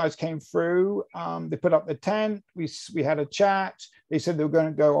these guys came through. They put up the tent. We had a chat. They said they were going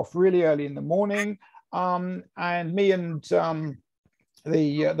to go off really early in the morning. And me and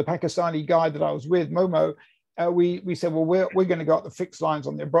the Pakistani guy that I was with, Momo, we said, well, we're going to go up the fixed lines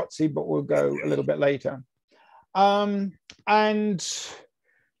on the Abruzzi, but we'll go a little bit later. And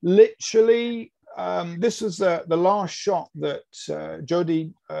literally, this was the last shot that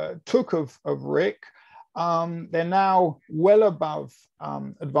Jody took of Rick. They're now well above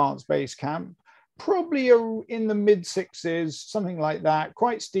advanced base camp, probably in the mid 6s, something like that,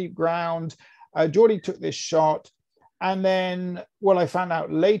 quite steep ground. Jody took this shot. And then what I found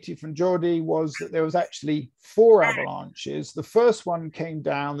out later from Jordi was that there was actually 4 avalanches. The first one came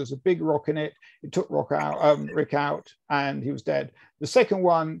down, there's a big rock in it. It took Rick out and he was dead. The second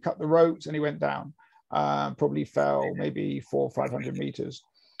one cut the ropes and he went down, probably fell maybe 400 or 500 meters.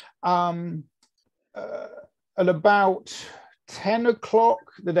 At about 10 o'clock,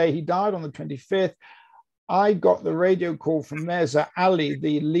 the day he died on the 25th, I got the radio call from Mirza Ali,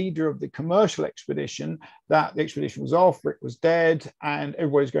 the leader of the commercial expedition, that the expedition was off, Rick was dead, and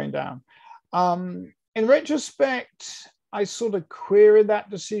everybody's going down. In retrospect, I sort of queried that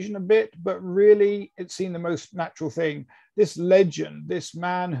decision a bit, but really it seemed the most natural thing. This legend, this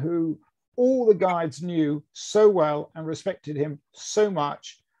man who all the guides knew so well and respected him so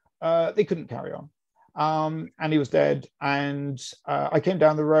much, they couldn't carry on. And he was dead. And I came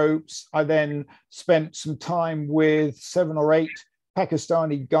down the ropes. I then spent some time with 7 or 8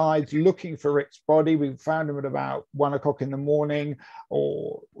 Pakistani guides looking for Rick's body. We found him at about 1 o'clock in the morning,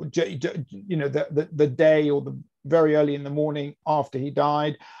 or you know, the day or the very early in the morning after he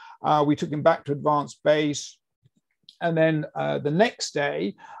died. We took him back to advanced base, and then the next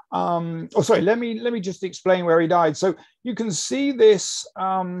day. Let me just explain where he died. So you can see this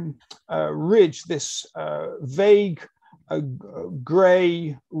ridge, this vague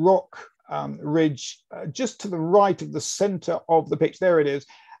grey rock ridge just to the right of the center of the pitch. There it is.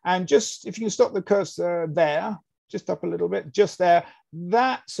 And just if you can stop the cursor there, just up a little bit, just there,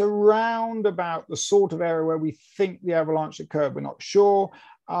 that's around about the sort of area where we think the avalanche occurred. We're not sure,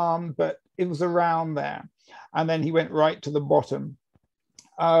 but it was around there. And then he went right to the bottom.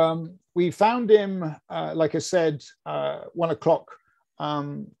 We found him, like I said, 1 o'clock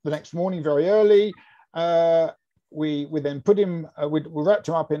the next morning, very early. We then put him, we wrapped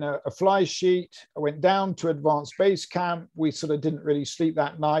him up in a fly sheet. I went down to advanced base camp. We sort of didn't really sleep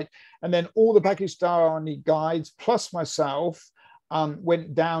that night. And then all the Pakistani guides, plus myself,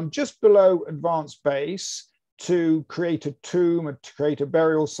 went down just below advanced base to create a tomb and to create a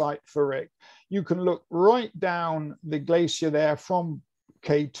burial site for Rick. You can look right down the glacier there from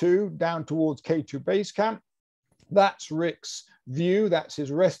K2 down towards K2 base camp. That's Rick's view. That's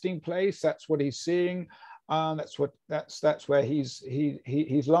his resting place. That's what he's seeing. That's where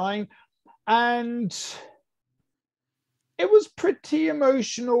he's lying. And it was pretty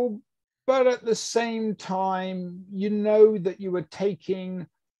emotional, but at the same time, you know that you were taking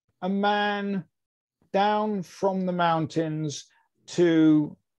a man down from the mountains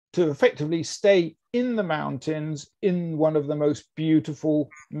to effectively stay in the mountains in one of the most beautiful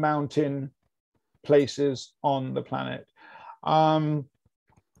mountain places on the planet.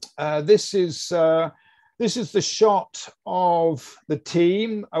 This is the shot of the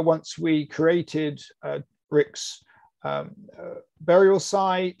team once we created Rick's burial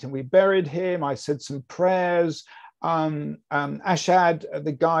site, and we buried him. I said some prayers. Ashad,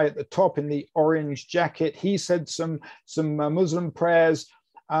 the guy at the top in the orange jacket, he said some Muslim prayers.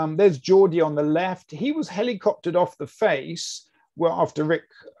 There's Geordie on the left. He was helicoptered off the face after Rick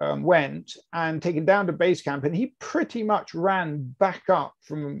went and taken down to base camp, and he pretty much ran back up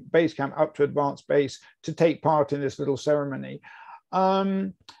from base camp up to advanced base to take part in this little ceremony.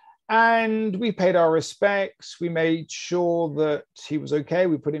 And we paid our respects. We made sure that he was okay.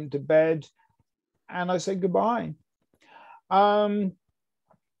 We put him to bed, and I said goodbye.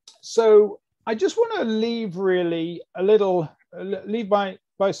 So I just want to leave really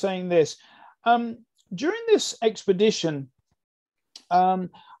by saying this. During this expedition,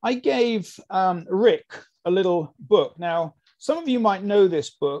 I gave Rick a little book. Now, some of you might know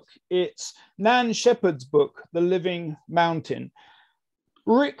this book. It's Nan Shepherd's book, The Living Mountain.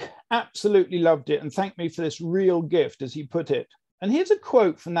 Rick absolutely loved it and thanked me for this real gift, as he put it. And here's a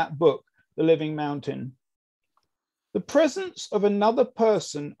quote from that book, The Living Mountain. "The presence of another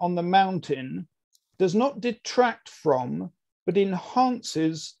person on the mountain does not detract from, but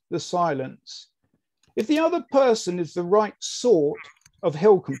enhances the silence. If the other person is the right sort of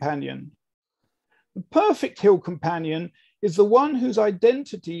hill companion, the perfect hill companion is the one whose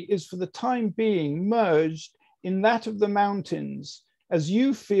identity is for the time being merged in that of the mountains as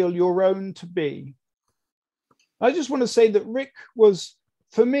you feel your own to be." I just want to say that Rick was,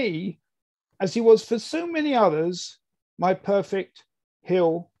 for me, as he was for so many others, my perfect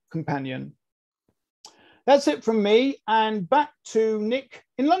hill companion. That's it from me, and back to Nick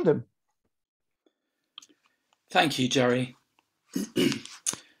in London. Thank you, Jerry.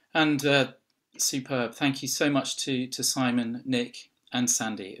 And superb. Thank you so much to Simon, Nick, and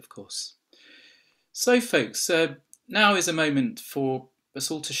Sandy, of course. So, folks, now is a moment for us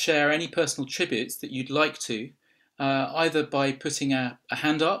all to share any personal tributes that you'd like to, either by putting a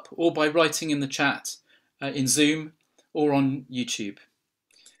hand up or by writing in the chat in Zoom or on YouTube.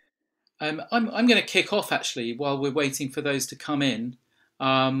 I'm going to kick off, actually, while we're waiting for those to come in,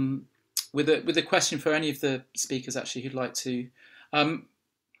 with a question for any of the speakers, actually, who'd like to.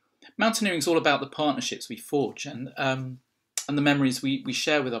 Mountaineering is all about the partnerships we forge and the memories we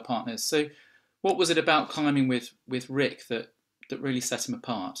share with our partners. So what was it about climbing with Rick that really set him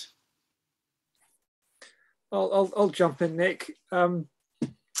apart? I'll jump in, Nick.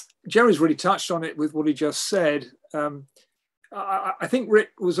 Jerry's really touched on it with what he just said. I think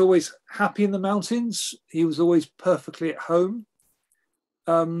Rick was always happy in the mountains. He was always perfectly at home.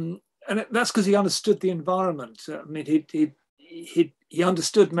 And that's because he understood the environment. I mean, he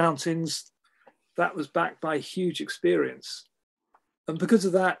understood mountains. That was backed by huge experience. And because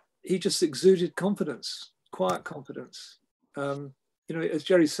of that, he just exuded confidence, quiet confidence. You know, as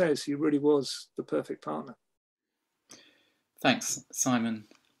Jerry says, he really was the perfect partner. Thanks, Simon.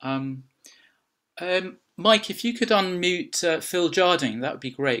 Mike, if you could unmute Phil Jardine, that would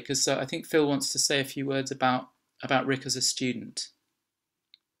be great, because I think Phil wants to say a few words about Rick as a student.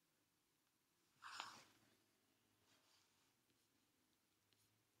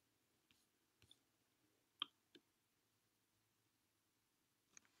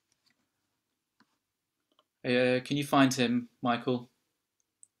 Can you find him, Michael?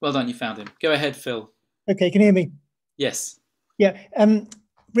 Well done, you found him. Go ahead, Phil. Okay, can you hear me? Yes. Yeah.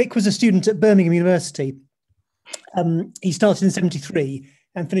 Rick was a student at Birmingham University. He started in '73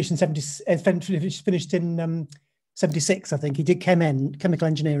 and finished in finished in '76, I think. He did chemical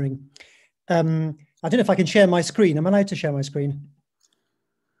engineering. I don't know if I can share my screen. Am I allowed to share my screen?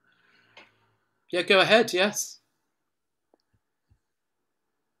 Yeah, go ahead. Yes.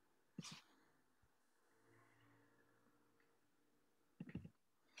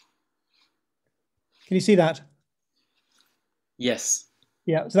 Can you see that? Yes.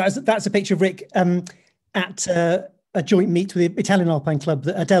 Yeah, so that's a picture of Rick at a joint meet with the Italian Alpine Club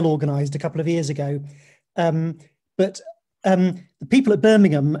that Adele organised a couple of years ago. But the people at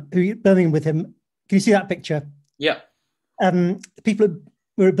Birmingham with him, can you see that picture? Yeah. The people who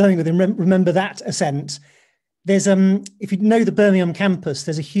were at Birmingham with him remember that ascent. There's if you know the Birmingham campus,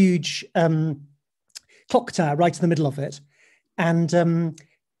 there's a huge clock tower right in the middle of it, and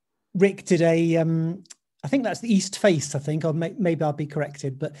Rick did I think that's the east face, I think, or maybe I'll be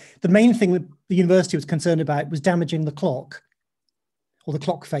corrected. But the main thing that the university was concerned about was damaging the clock, or the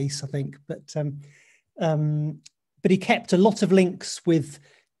clock face, I think. But he kept a lot of links with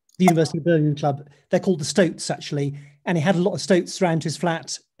the University of Birmingham Club. They're called the Stoats, actually. And he had a lot of Stoats around his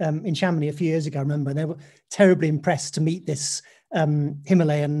flat in Chamonix a few years ago, I remember. They were terribly impressed to meet this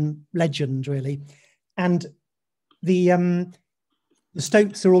Himalayan legend, really. And the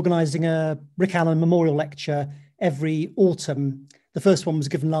Stoats are organising a Rick Allan Memorial Lecture every autumn. The first one was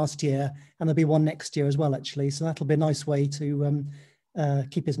given last year, and there'll be one next year as well, actually. So that'll be a nice way to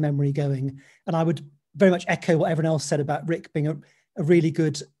keep his memory going. And I would very much echo what everyone else said about Rick being a really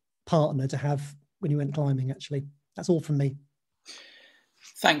good partner to have when you went climbing, actually. That's all from me.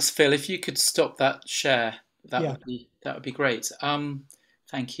 Thanks, Phil. If you could stop that share, that would be great.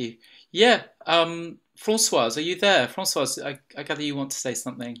 Thank you. Yeah. Françoise, are you there? Françoise, I gather you want to say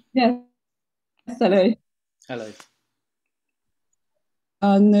something. Yes. Hello. Hello.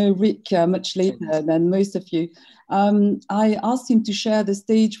 No, Rick, much later than most of you. I asked him to share the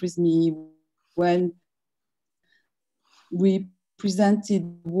stage with me when we presented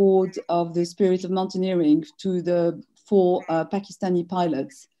the award of the Spirit of Mountaineering to the 4 Pakistani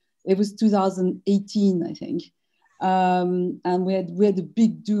pilots. It was 2018, I think. And we had a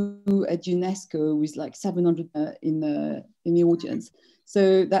big do at UNESCO with like 700 in the audience.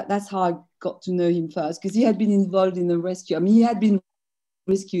 So that's how I got to know him first, because he had been involved in the rescue. I mean, he had been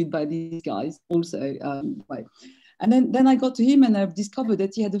rescued by these guys also. And then I got to him and I discovered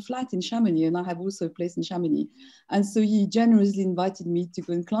that he had a flat in Chamonix, and I have also a place in Chamonix. And so he generously invited me to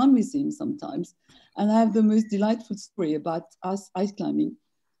go and climb with him sometimes. And I have the most delightful story about us ice climbing.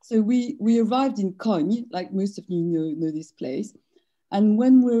 So we arrived in Cogne, like most of you know this place. And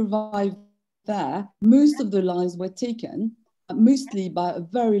when we arrived there, most of the lines were taken, mostly by a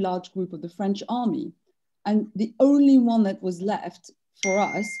very large group of the French army. And the only one that was left for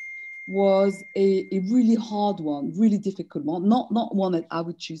us was a really hard one, really difficult one, not one that I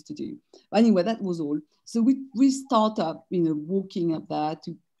would choose to do. But anyway, that was all. So we start up, walking up there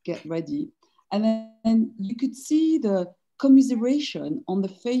to get ready. And then you could see the commiseration on the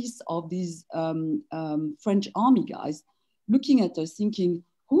face of these French army guys looking at us thinking,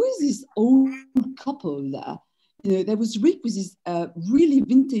 who is this old couple there? There was Rick with his really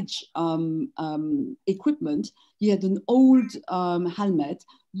vintage equipment. He had an old helmet,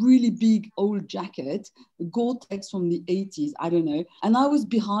 really big old jacket, Gore-Tex from the 80s, I don't know. And I was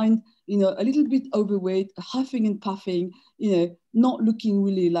behind, a little bit overweight, huffing and puffing, not looking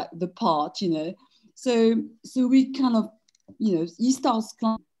really like the part, So we kind of, he starts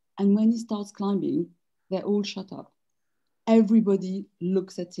climbing. And when he starts climbing, they all shut up. Everybody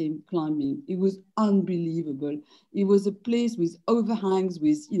looks at him climbing. It was unbelievable. It was a place with overhangs,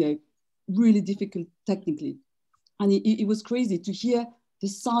 with, really difficult technically. And it was crazy to hear the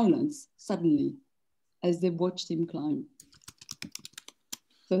silence suddenly as they watched him climb.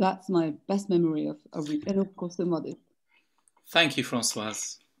 So that's my best memory of Rick, and of course the mother. Thank you,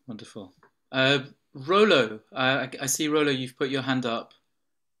 Françoise. Wonderful. Rollo, I see, Rollo, you've put your hand up.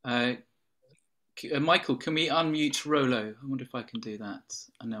 Michael, can we unmute Rollo? I wonder if I can do that.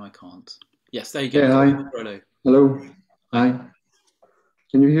 I know I can't. Yes, there you go. Yeah, hi. Rollo. Hello. Hi.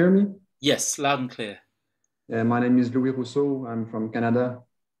 Can you hear me? Yes, loud and clear. My name is Louis Rousseau. I'm from Canada,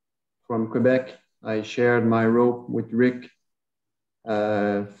 from Quebec. I shared my rope with Rick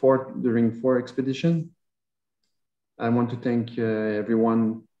during 4 expedition. I want to thank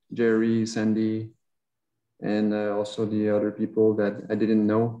everyone, Jerry, Sandy, and also the other people that I didn't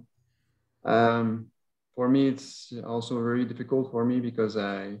know. For me, it's also very difficult for me because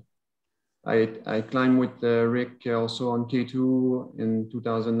I climbed with Rick also on K2 in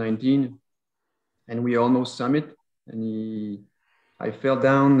 2019, and we almost summit. And I fell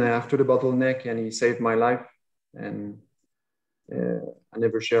down after the bottleneck, and he saved my life. And I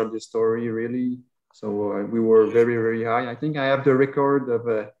never shared this story really. So we were very, very high. I think I have the record of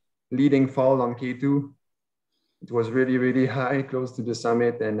a leading fall on K2. It was really, really high, close to the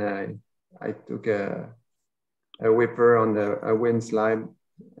summit, and I took a whipper on a wind slab.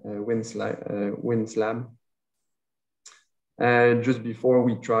 Just before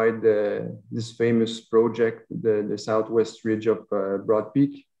we tried this famous project, the Southwest Ridge of Broad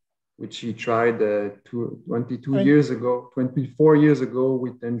Peak, which he tried 24 years ago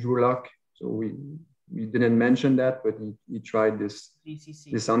with Andrew Locke. So we didn't mention that, but he tried this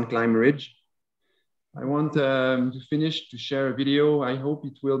unclimbed ridge. I want to finish to share a video. I hope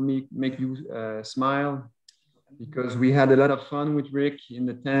it will make you smile, because we had a lot of fun with Rick in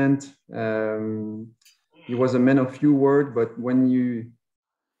the tent. He was a man of few words, but when you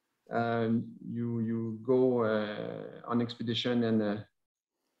go on expedition, and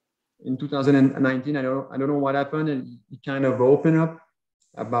in 2019, I don't know what happened, and he kind of opened up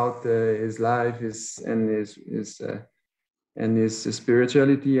about his life, his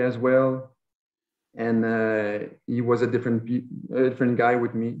spirituality as well. And he was a different guy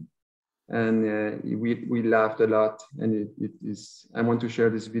with me, and we laughed a lot. And I want to share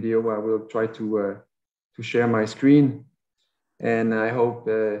this video. I will try to share my screen, and I hope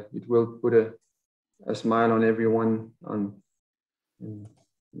it will put a smile on everyone.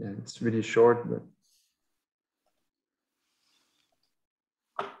 Yeah, it's really short, but.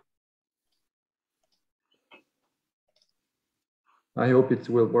 I hope it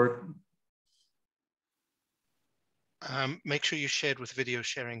will work. Make sure you shared with video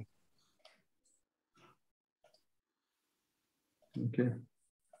sharing. Okay.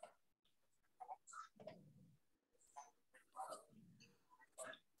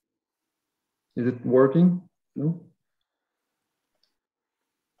 Is it working? No?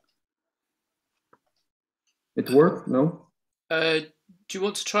 It worked? No? Do you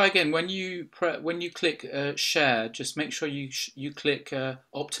want to try again? When you click share, just make sure you click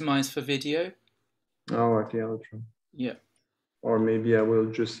optimize for video. Oh, okay, I'll try. Yeah. Or maybe I will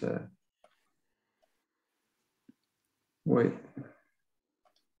just wait.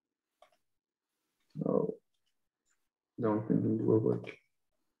 Oh, don't think it will work.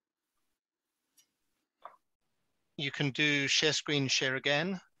 You can do share screen, share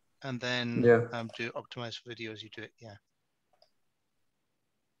again, and then do optimize for video as you do it. Yeah.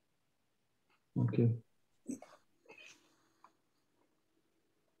 Okay.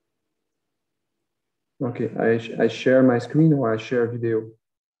 Okay, I share my screen, or I share video?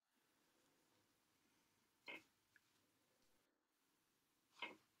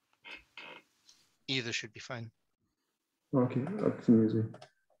 Either should be fine. Okay, that's easy.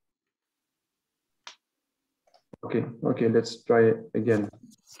 Okay, let's try it again.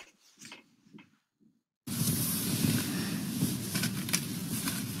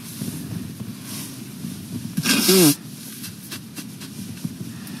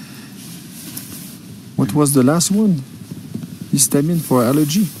 What was the last one? Histamine for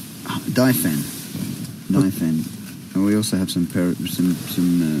allergy? Difen. And we also have some Piriton.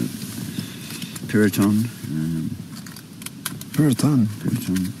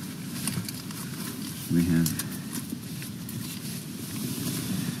 Piriton. We have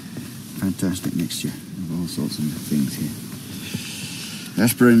fantastic mixture of all sorts of things here.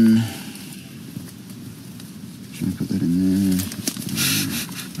 Aspirin. Should I put that in there?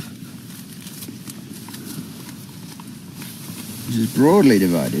 This is broadly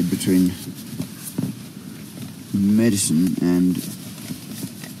divided between medicine and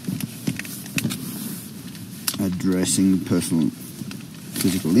addressing personal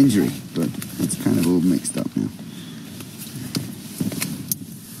physical injury, but it's kind of all mixed up now.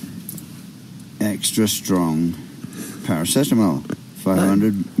 Extra strong paracetamol,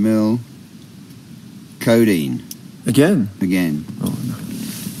 500 ml codeine. Again? Again. Oh, no.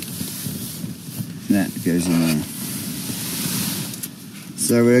 That goes in there.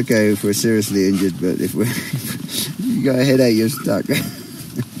 So we're okay if we're seriously injured, but if you got a headache, you're stuck.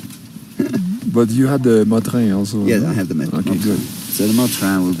 But you had the Matrin also? Yeah, I have the Matrin. Okay, good. So the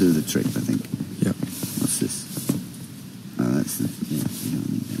Matrin will do the trick, I think. Yeah. What's this? Oh, that's the... Yeah, we don't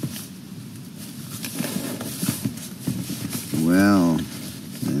need that. Well,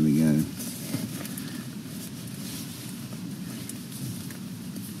 there we go.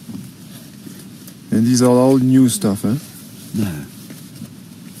 And these are all new stuff, eh? No.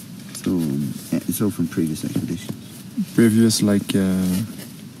 It's all from previous expeditions. Previous, like...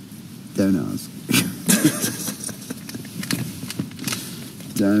 Don't ask.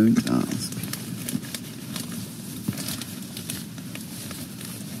 Don't ask.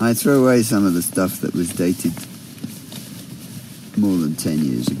 I throw away some of the stuff that was dated more than 10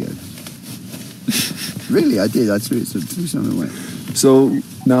 years ago. Really, I did. I threw some away. So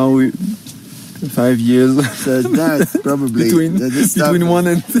now 5 years. So now it's probably between 1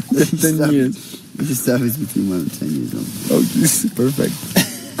 and 10 years. The stuff is between 1 and 10 years old. Oh, this is perfect.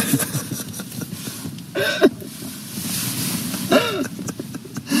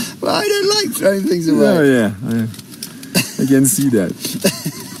 Well, I don't like throwing things away. Oh, yeah. I can see that.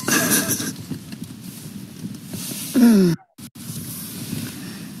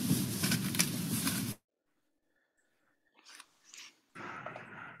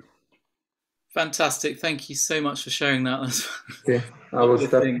 Fantastic. Thank you so much for sharing that. Okay, I was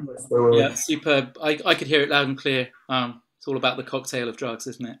yeah, superb. I could hear it loud and clear. It's all about the cocktail of drugs,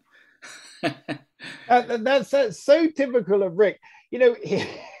 isn't it? That's so typical of Rick. You know,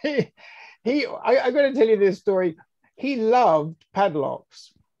 I'm going to tell you this story. He loved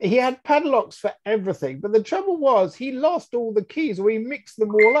padlocks. He had padlocks for everything. But the trouble was he lost all the keys, or he mixed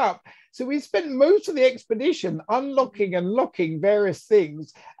them all up. So we spent most of the expedition unlocking and locking various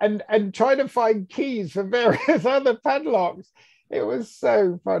things and trying to find keys for various other padlocks. It was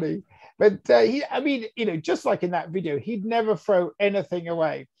so funny. But just like in that video, he'd never throw anything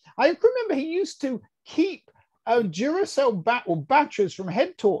away. I remember he used to keep Duracell batteries from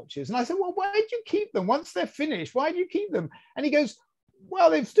head torches. And I said, well, why did you keep them once they're finished? Why do you keep them? And he goes, well,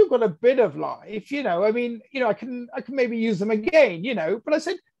 they've still got a bit of life, I can maybe use them again, But I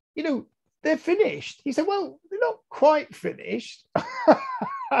said, they're finished. He said, well, they're not quite finished.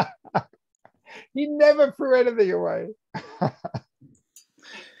 He never threw anything away.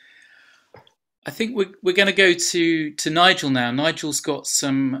 I think we're going to go to Nigel now. Nigel's got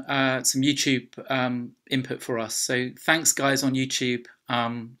some YouTube input for us. So thanks, guys, on YouTube.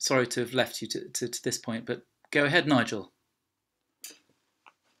 Sorry to have left you to this point, but go ahead, Nigel.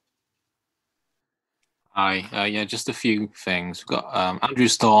 Hi, yeah, just a few things. We've got Andrew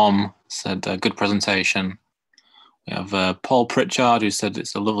Storm said good presentation. We have Paul Pritchard, who said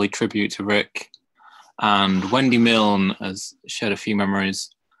it's a lovely tribute to Rick, and Wendy Milne has shared a few memories.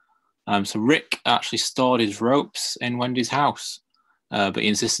 So Rick actually stored his ropes in Wendy's house, but he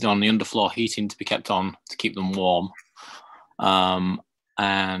insisted on the underfloor heating to be kept on to keep them warm.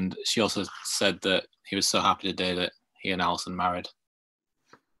 And she also said that he was so happy today that he and Alison married.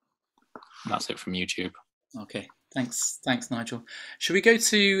 That's it from YouTube. Okay, thanks, Nigel. Should we go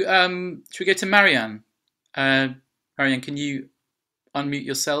to Marianne? Marianne, can you unmute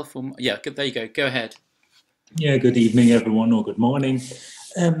yourself? Yeah, good. There you go. Go ahead. Yeah. Good evening, everyone, or good morning.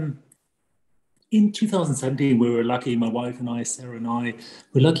 In 2017, we were lucky. My wife and I, Sarah and I,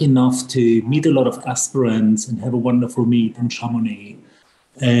 were lucky enough to meet a lot of aspirants and have a wonderful meet in Chamonix.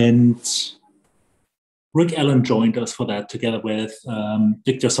 And Rick Allen joined us for that, together with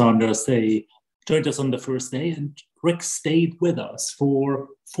Victor Saunders. They joined us on the first day, and Rick stayed with us for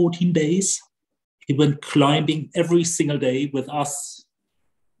 14 days. He went climbing every single day with us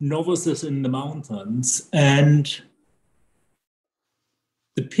novices in the mountains. And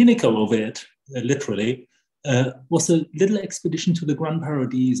the pinnacle of it, literally, was a little expedition to the Gran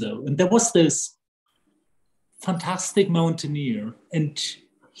Paradiso. And there was this fantastic mountaineer, and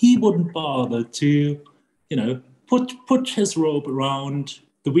he wouldn't bother to put his rope around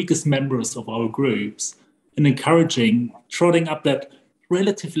the weakest members of our groups and encouraging trotting up that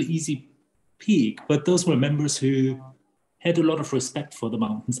relatively easy peak. But those were members who had a lot of respect for the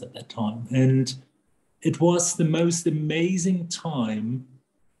mountains at that time. And it was the most amazing time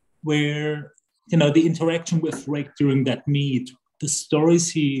where, the interaction with Rick during that meet, the stories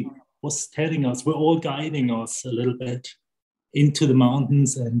he was telling us were all guiding us a little bit into the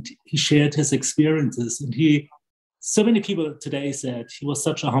mountains, and he shared his experiences. And so many people today said he was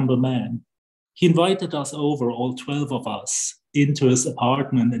such a humble man. He invited us over, all 12 of us, into his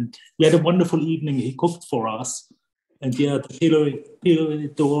apartment, and we had a wonderful evening. He cooked for us. And yeah, the Pillory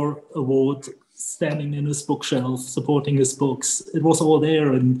Door Award, standing in his bookshelf, supporting his books, it was all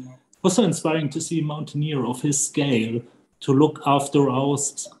there. And it was so inspiring to see a mountaineer of his scale to look after our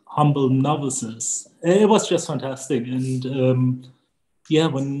humble novices. It was just fantastic. And yeah,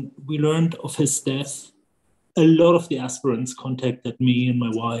 when we learned of his death, a lot of the aspirants contacted me and my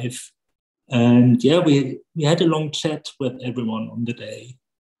wife. And yeah, we had a long chat with everyone on the day.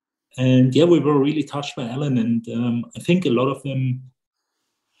 And yeah, we were really touched by Allan. And I think a lot of them,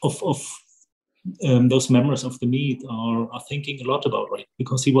 those members of the meet are thinking a lot about Rick,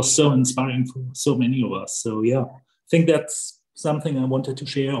 because he was so inspiring for so many of us. So yeah, I think that's something I wanted to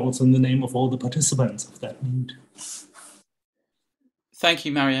share also in the name of all the participants of that meet. Thank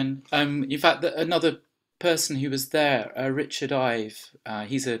you, Marion. In fact, another person who was there, Richard Ive,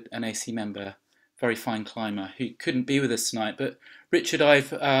 he's an AC member, very fine climber, who couldn't be with us tonight, but Richard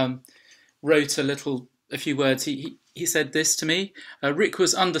Ive wrote a few words. He said this to me: Rick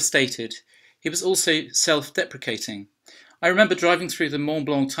was understated. He was also self-deprecating. I remember driving through the Mont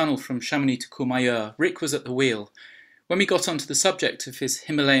Blanc tunnel from Chamonix to Courmayeur. Rick was at the wheel. When we got onto the subject of his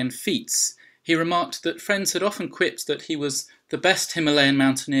Himalayan feats, he remarked that friends had often quipped that he was the best Himalayan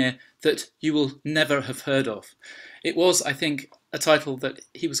mountaineer that you will never have heard of. It was, I think, a title that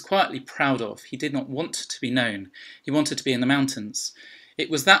he was quietly proud of. He did not want to be known. He wanted to be in the mountains. It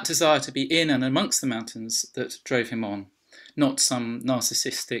was that desire to be in and amongst the mountains that drove him on, not some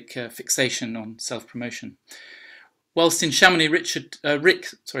narcissistic fixation on self-promotion. Whilst in Chamonix,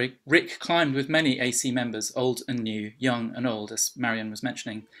 Rick climbed with many AC members, old and new, young and old, as Marion was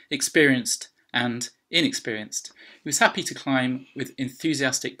mentioning, experienced and inexperienced. He was happy to climb with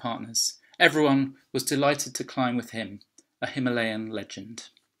enthusiastic partners. Everyone was delighted to climb with him, a Himalayan legend.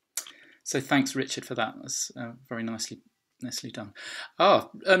 So thanks, Richard, for that. That's very nicely done.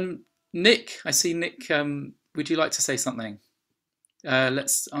 Nick, I see Nick. Would you like to say something?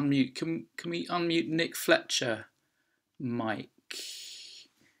 Let's unmute. Can we unmute Nick Fletcher? Mike.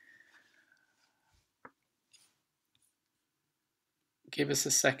 Give us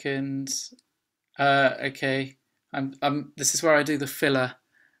a second. Okay. This is where I do the filler.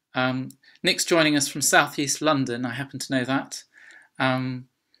 Nick's joining us from southeast London. I happen to know that.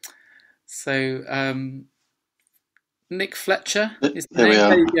 Nick Fletcher is the name.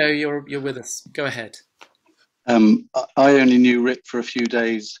 There you go. You're with us. Go ahead. I only knew Rick for a few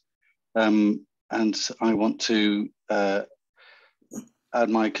days, and I want to add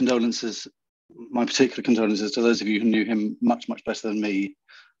my condolences, my particular condolences to those of you who knew him much, much better than me.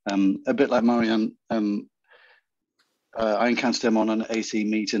 A bit like Marianne, I encountered him on an AC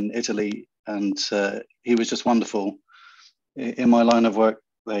meet in Italy, and he was just wonderful. In my line of work,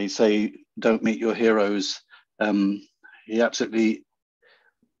 they say, don't meet your heroes. He absolutely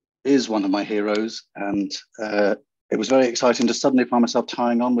is one of my heroes, and it was very exciting to suddenly find myself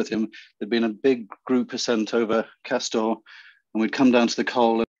tying on with him. There'd been a big group ascent over Castor, and we'd come down to the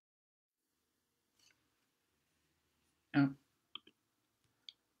col.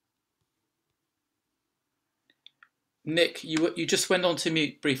 Nick, you just went on to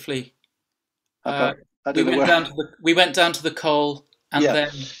mute briefly. We went down to the col, and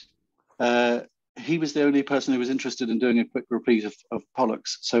then he was the only person who was interested in doing a quick repeat of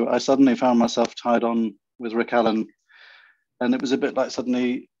Pollux. So I suddenly found myself tied on with Rick Allan, and it was a bit like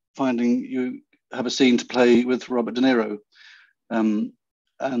suddenly finding you have a scene to play with Robert De Niro.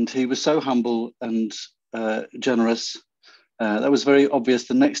 And he was so humble and generous. That was very obvious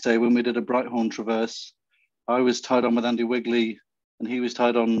the next day when we did a Brighthorn traverse. I was tied on with Andy Wigley, and he was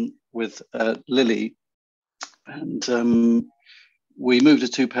tied on with Lily. And we moved as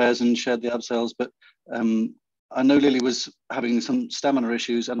two pairs and shared the abseils, but I know Lily was having some stamina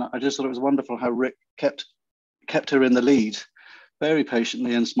issues, and I just thought it was wonderful how Rick kept her in the lead very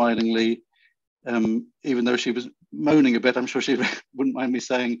patiently and smilingly, even though she was moaning a bit, I'm sure she wouldn't mind me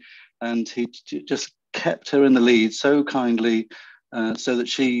saying, and he just kept her in the lead so kindly so that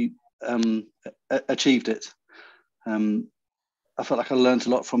she achieved it. I felt like I learned a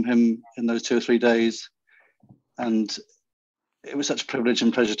lot from him in those 2 or 3 days, and it was such a privilege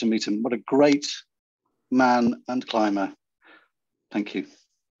and pleasure to meet him. What a great man and climber. Thank you.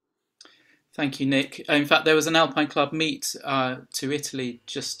 Thank you, Nick. In fact, there was an Alpine Club meet to Italy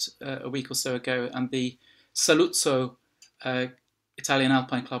just a week or so ago, and the Saluzzo Italian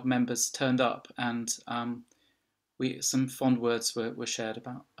Alpine Club members turned up, and some fond words were shared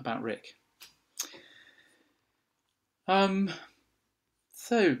about Rick.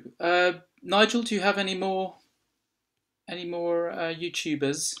 Nigel, do you have any more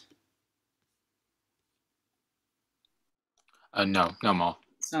YouTubers? No more.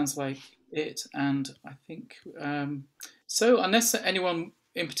 Sounds like it, and I think so. Unless anyone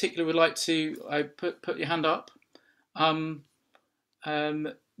in particular would like to put your hand up, now's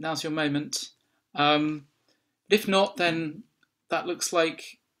your moment. If not, then that looks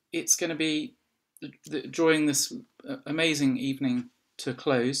like it's going to be drawing this amazing evening to a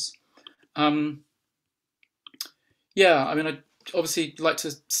close. Yeah, I mean, I'd obviously like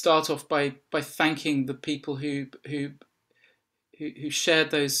to start off by thanking the people who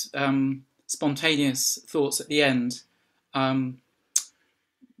shared those spontaneous thoughts at the end.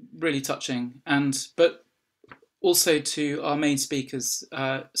 Really touching, but also to our main speakers,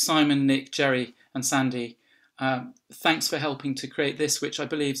 Simon, Nick, Jerry, and Sandy. Thanks for helping to create this, which I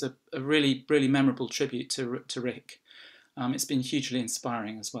believe is a really, really memorable tribute to Rick. It's been hugely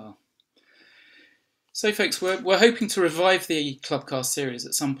inspiring as well. So, folks, we're hoping to revive the ClubCast series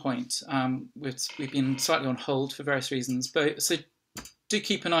at some point. We've been slightly on hold for various reasons, but so do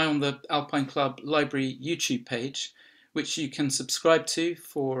keep an eye on the Alpine Club Library YouTube page, which you can subscribe to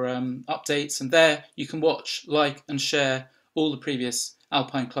for updates, and there you can watch, like, and share all the previous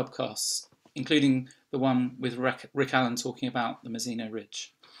Alpine ClubCasts, including the one with Rick Allan talking about the Mazzino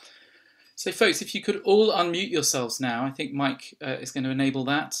Ridge. So, folks, if you could all unmute yourselves now, I think Mike is going to enable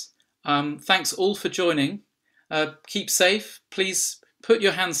that. Thanks all for joining. Keep safe. Please put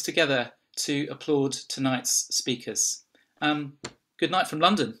your hands together to applaud tonight's speakers. Good night from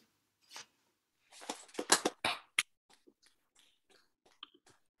London.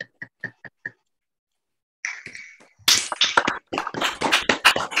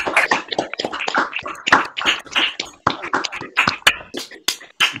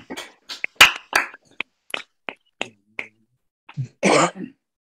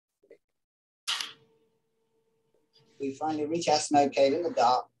 We finally reach our snow cave in the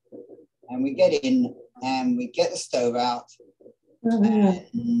dark, and we get in and we get the stove out,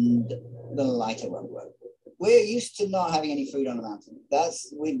 and the lighter won't work. We're used to not having any food on the mountain.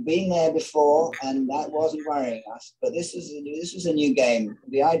 We've been there before, and that wasn't worrying us. But this was a new game.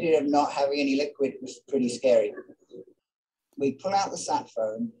 The idea of not having any liquid was pretty scary. We pull out the sat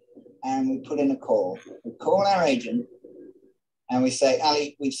phone and we put in a call. We call our agent and we say,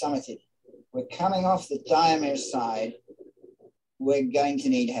 Ali, we've summited. We're coming off the Diamir side. We're going to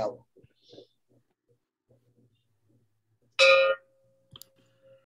need help.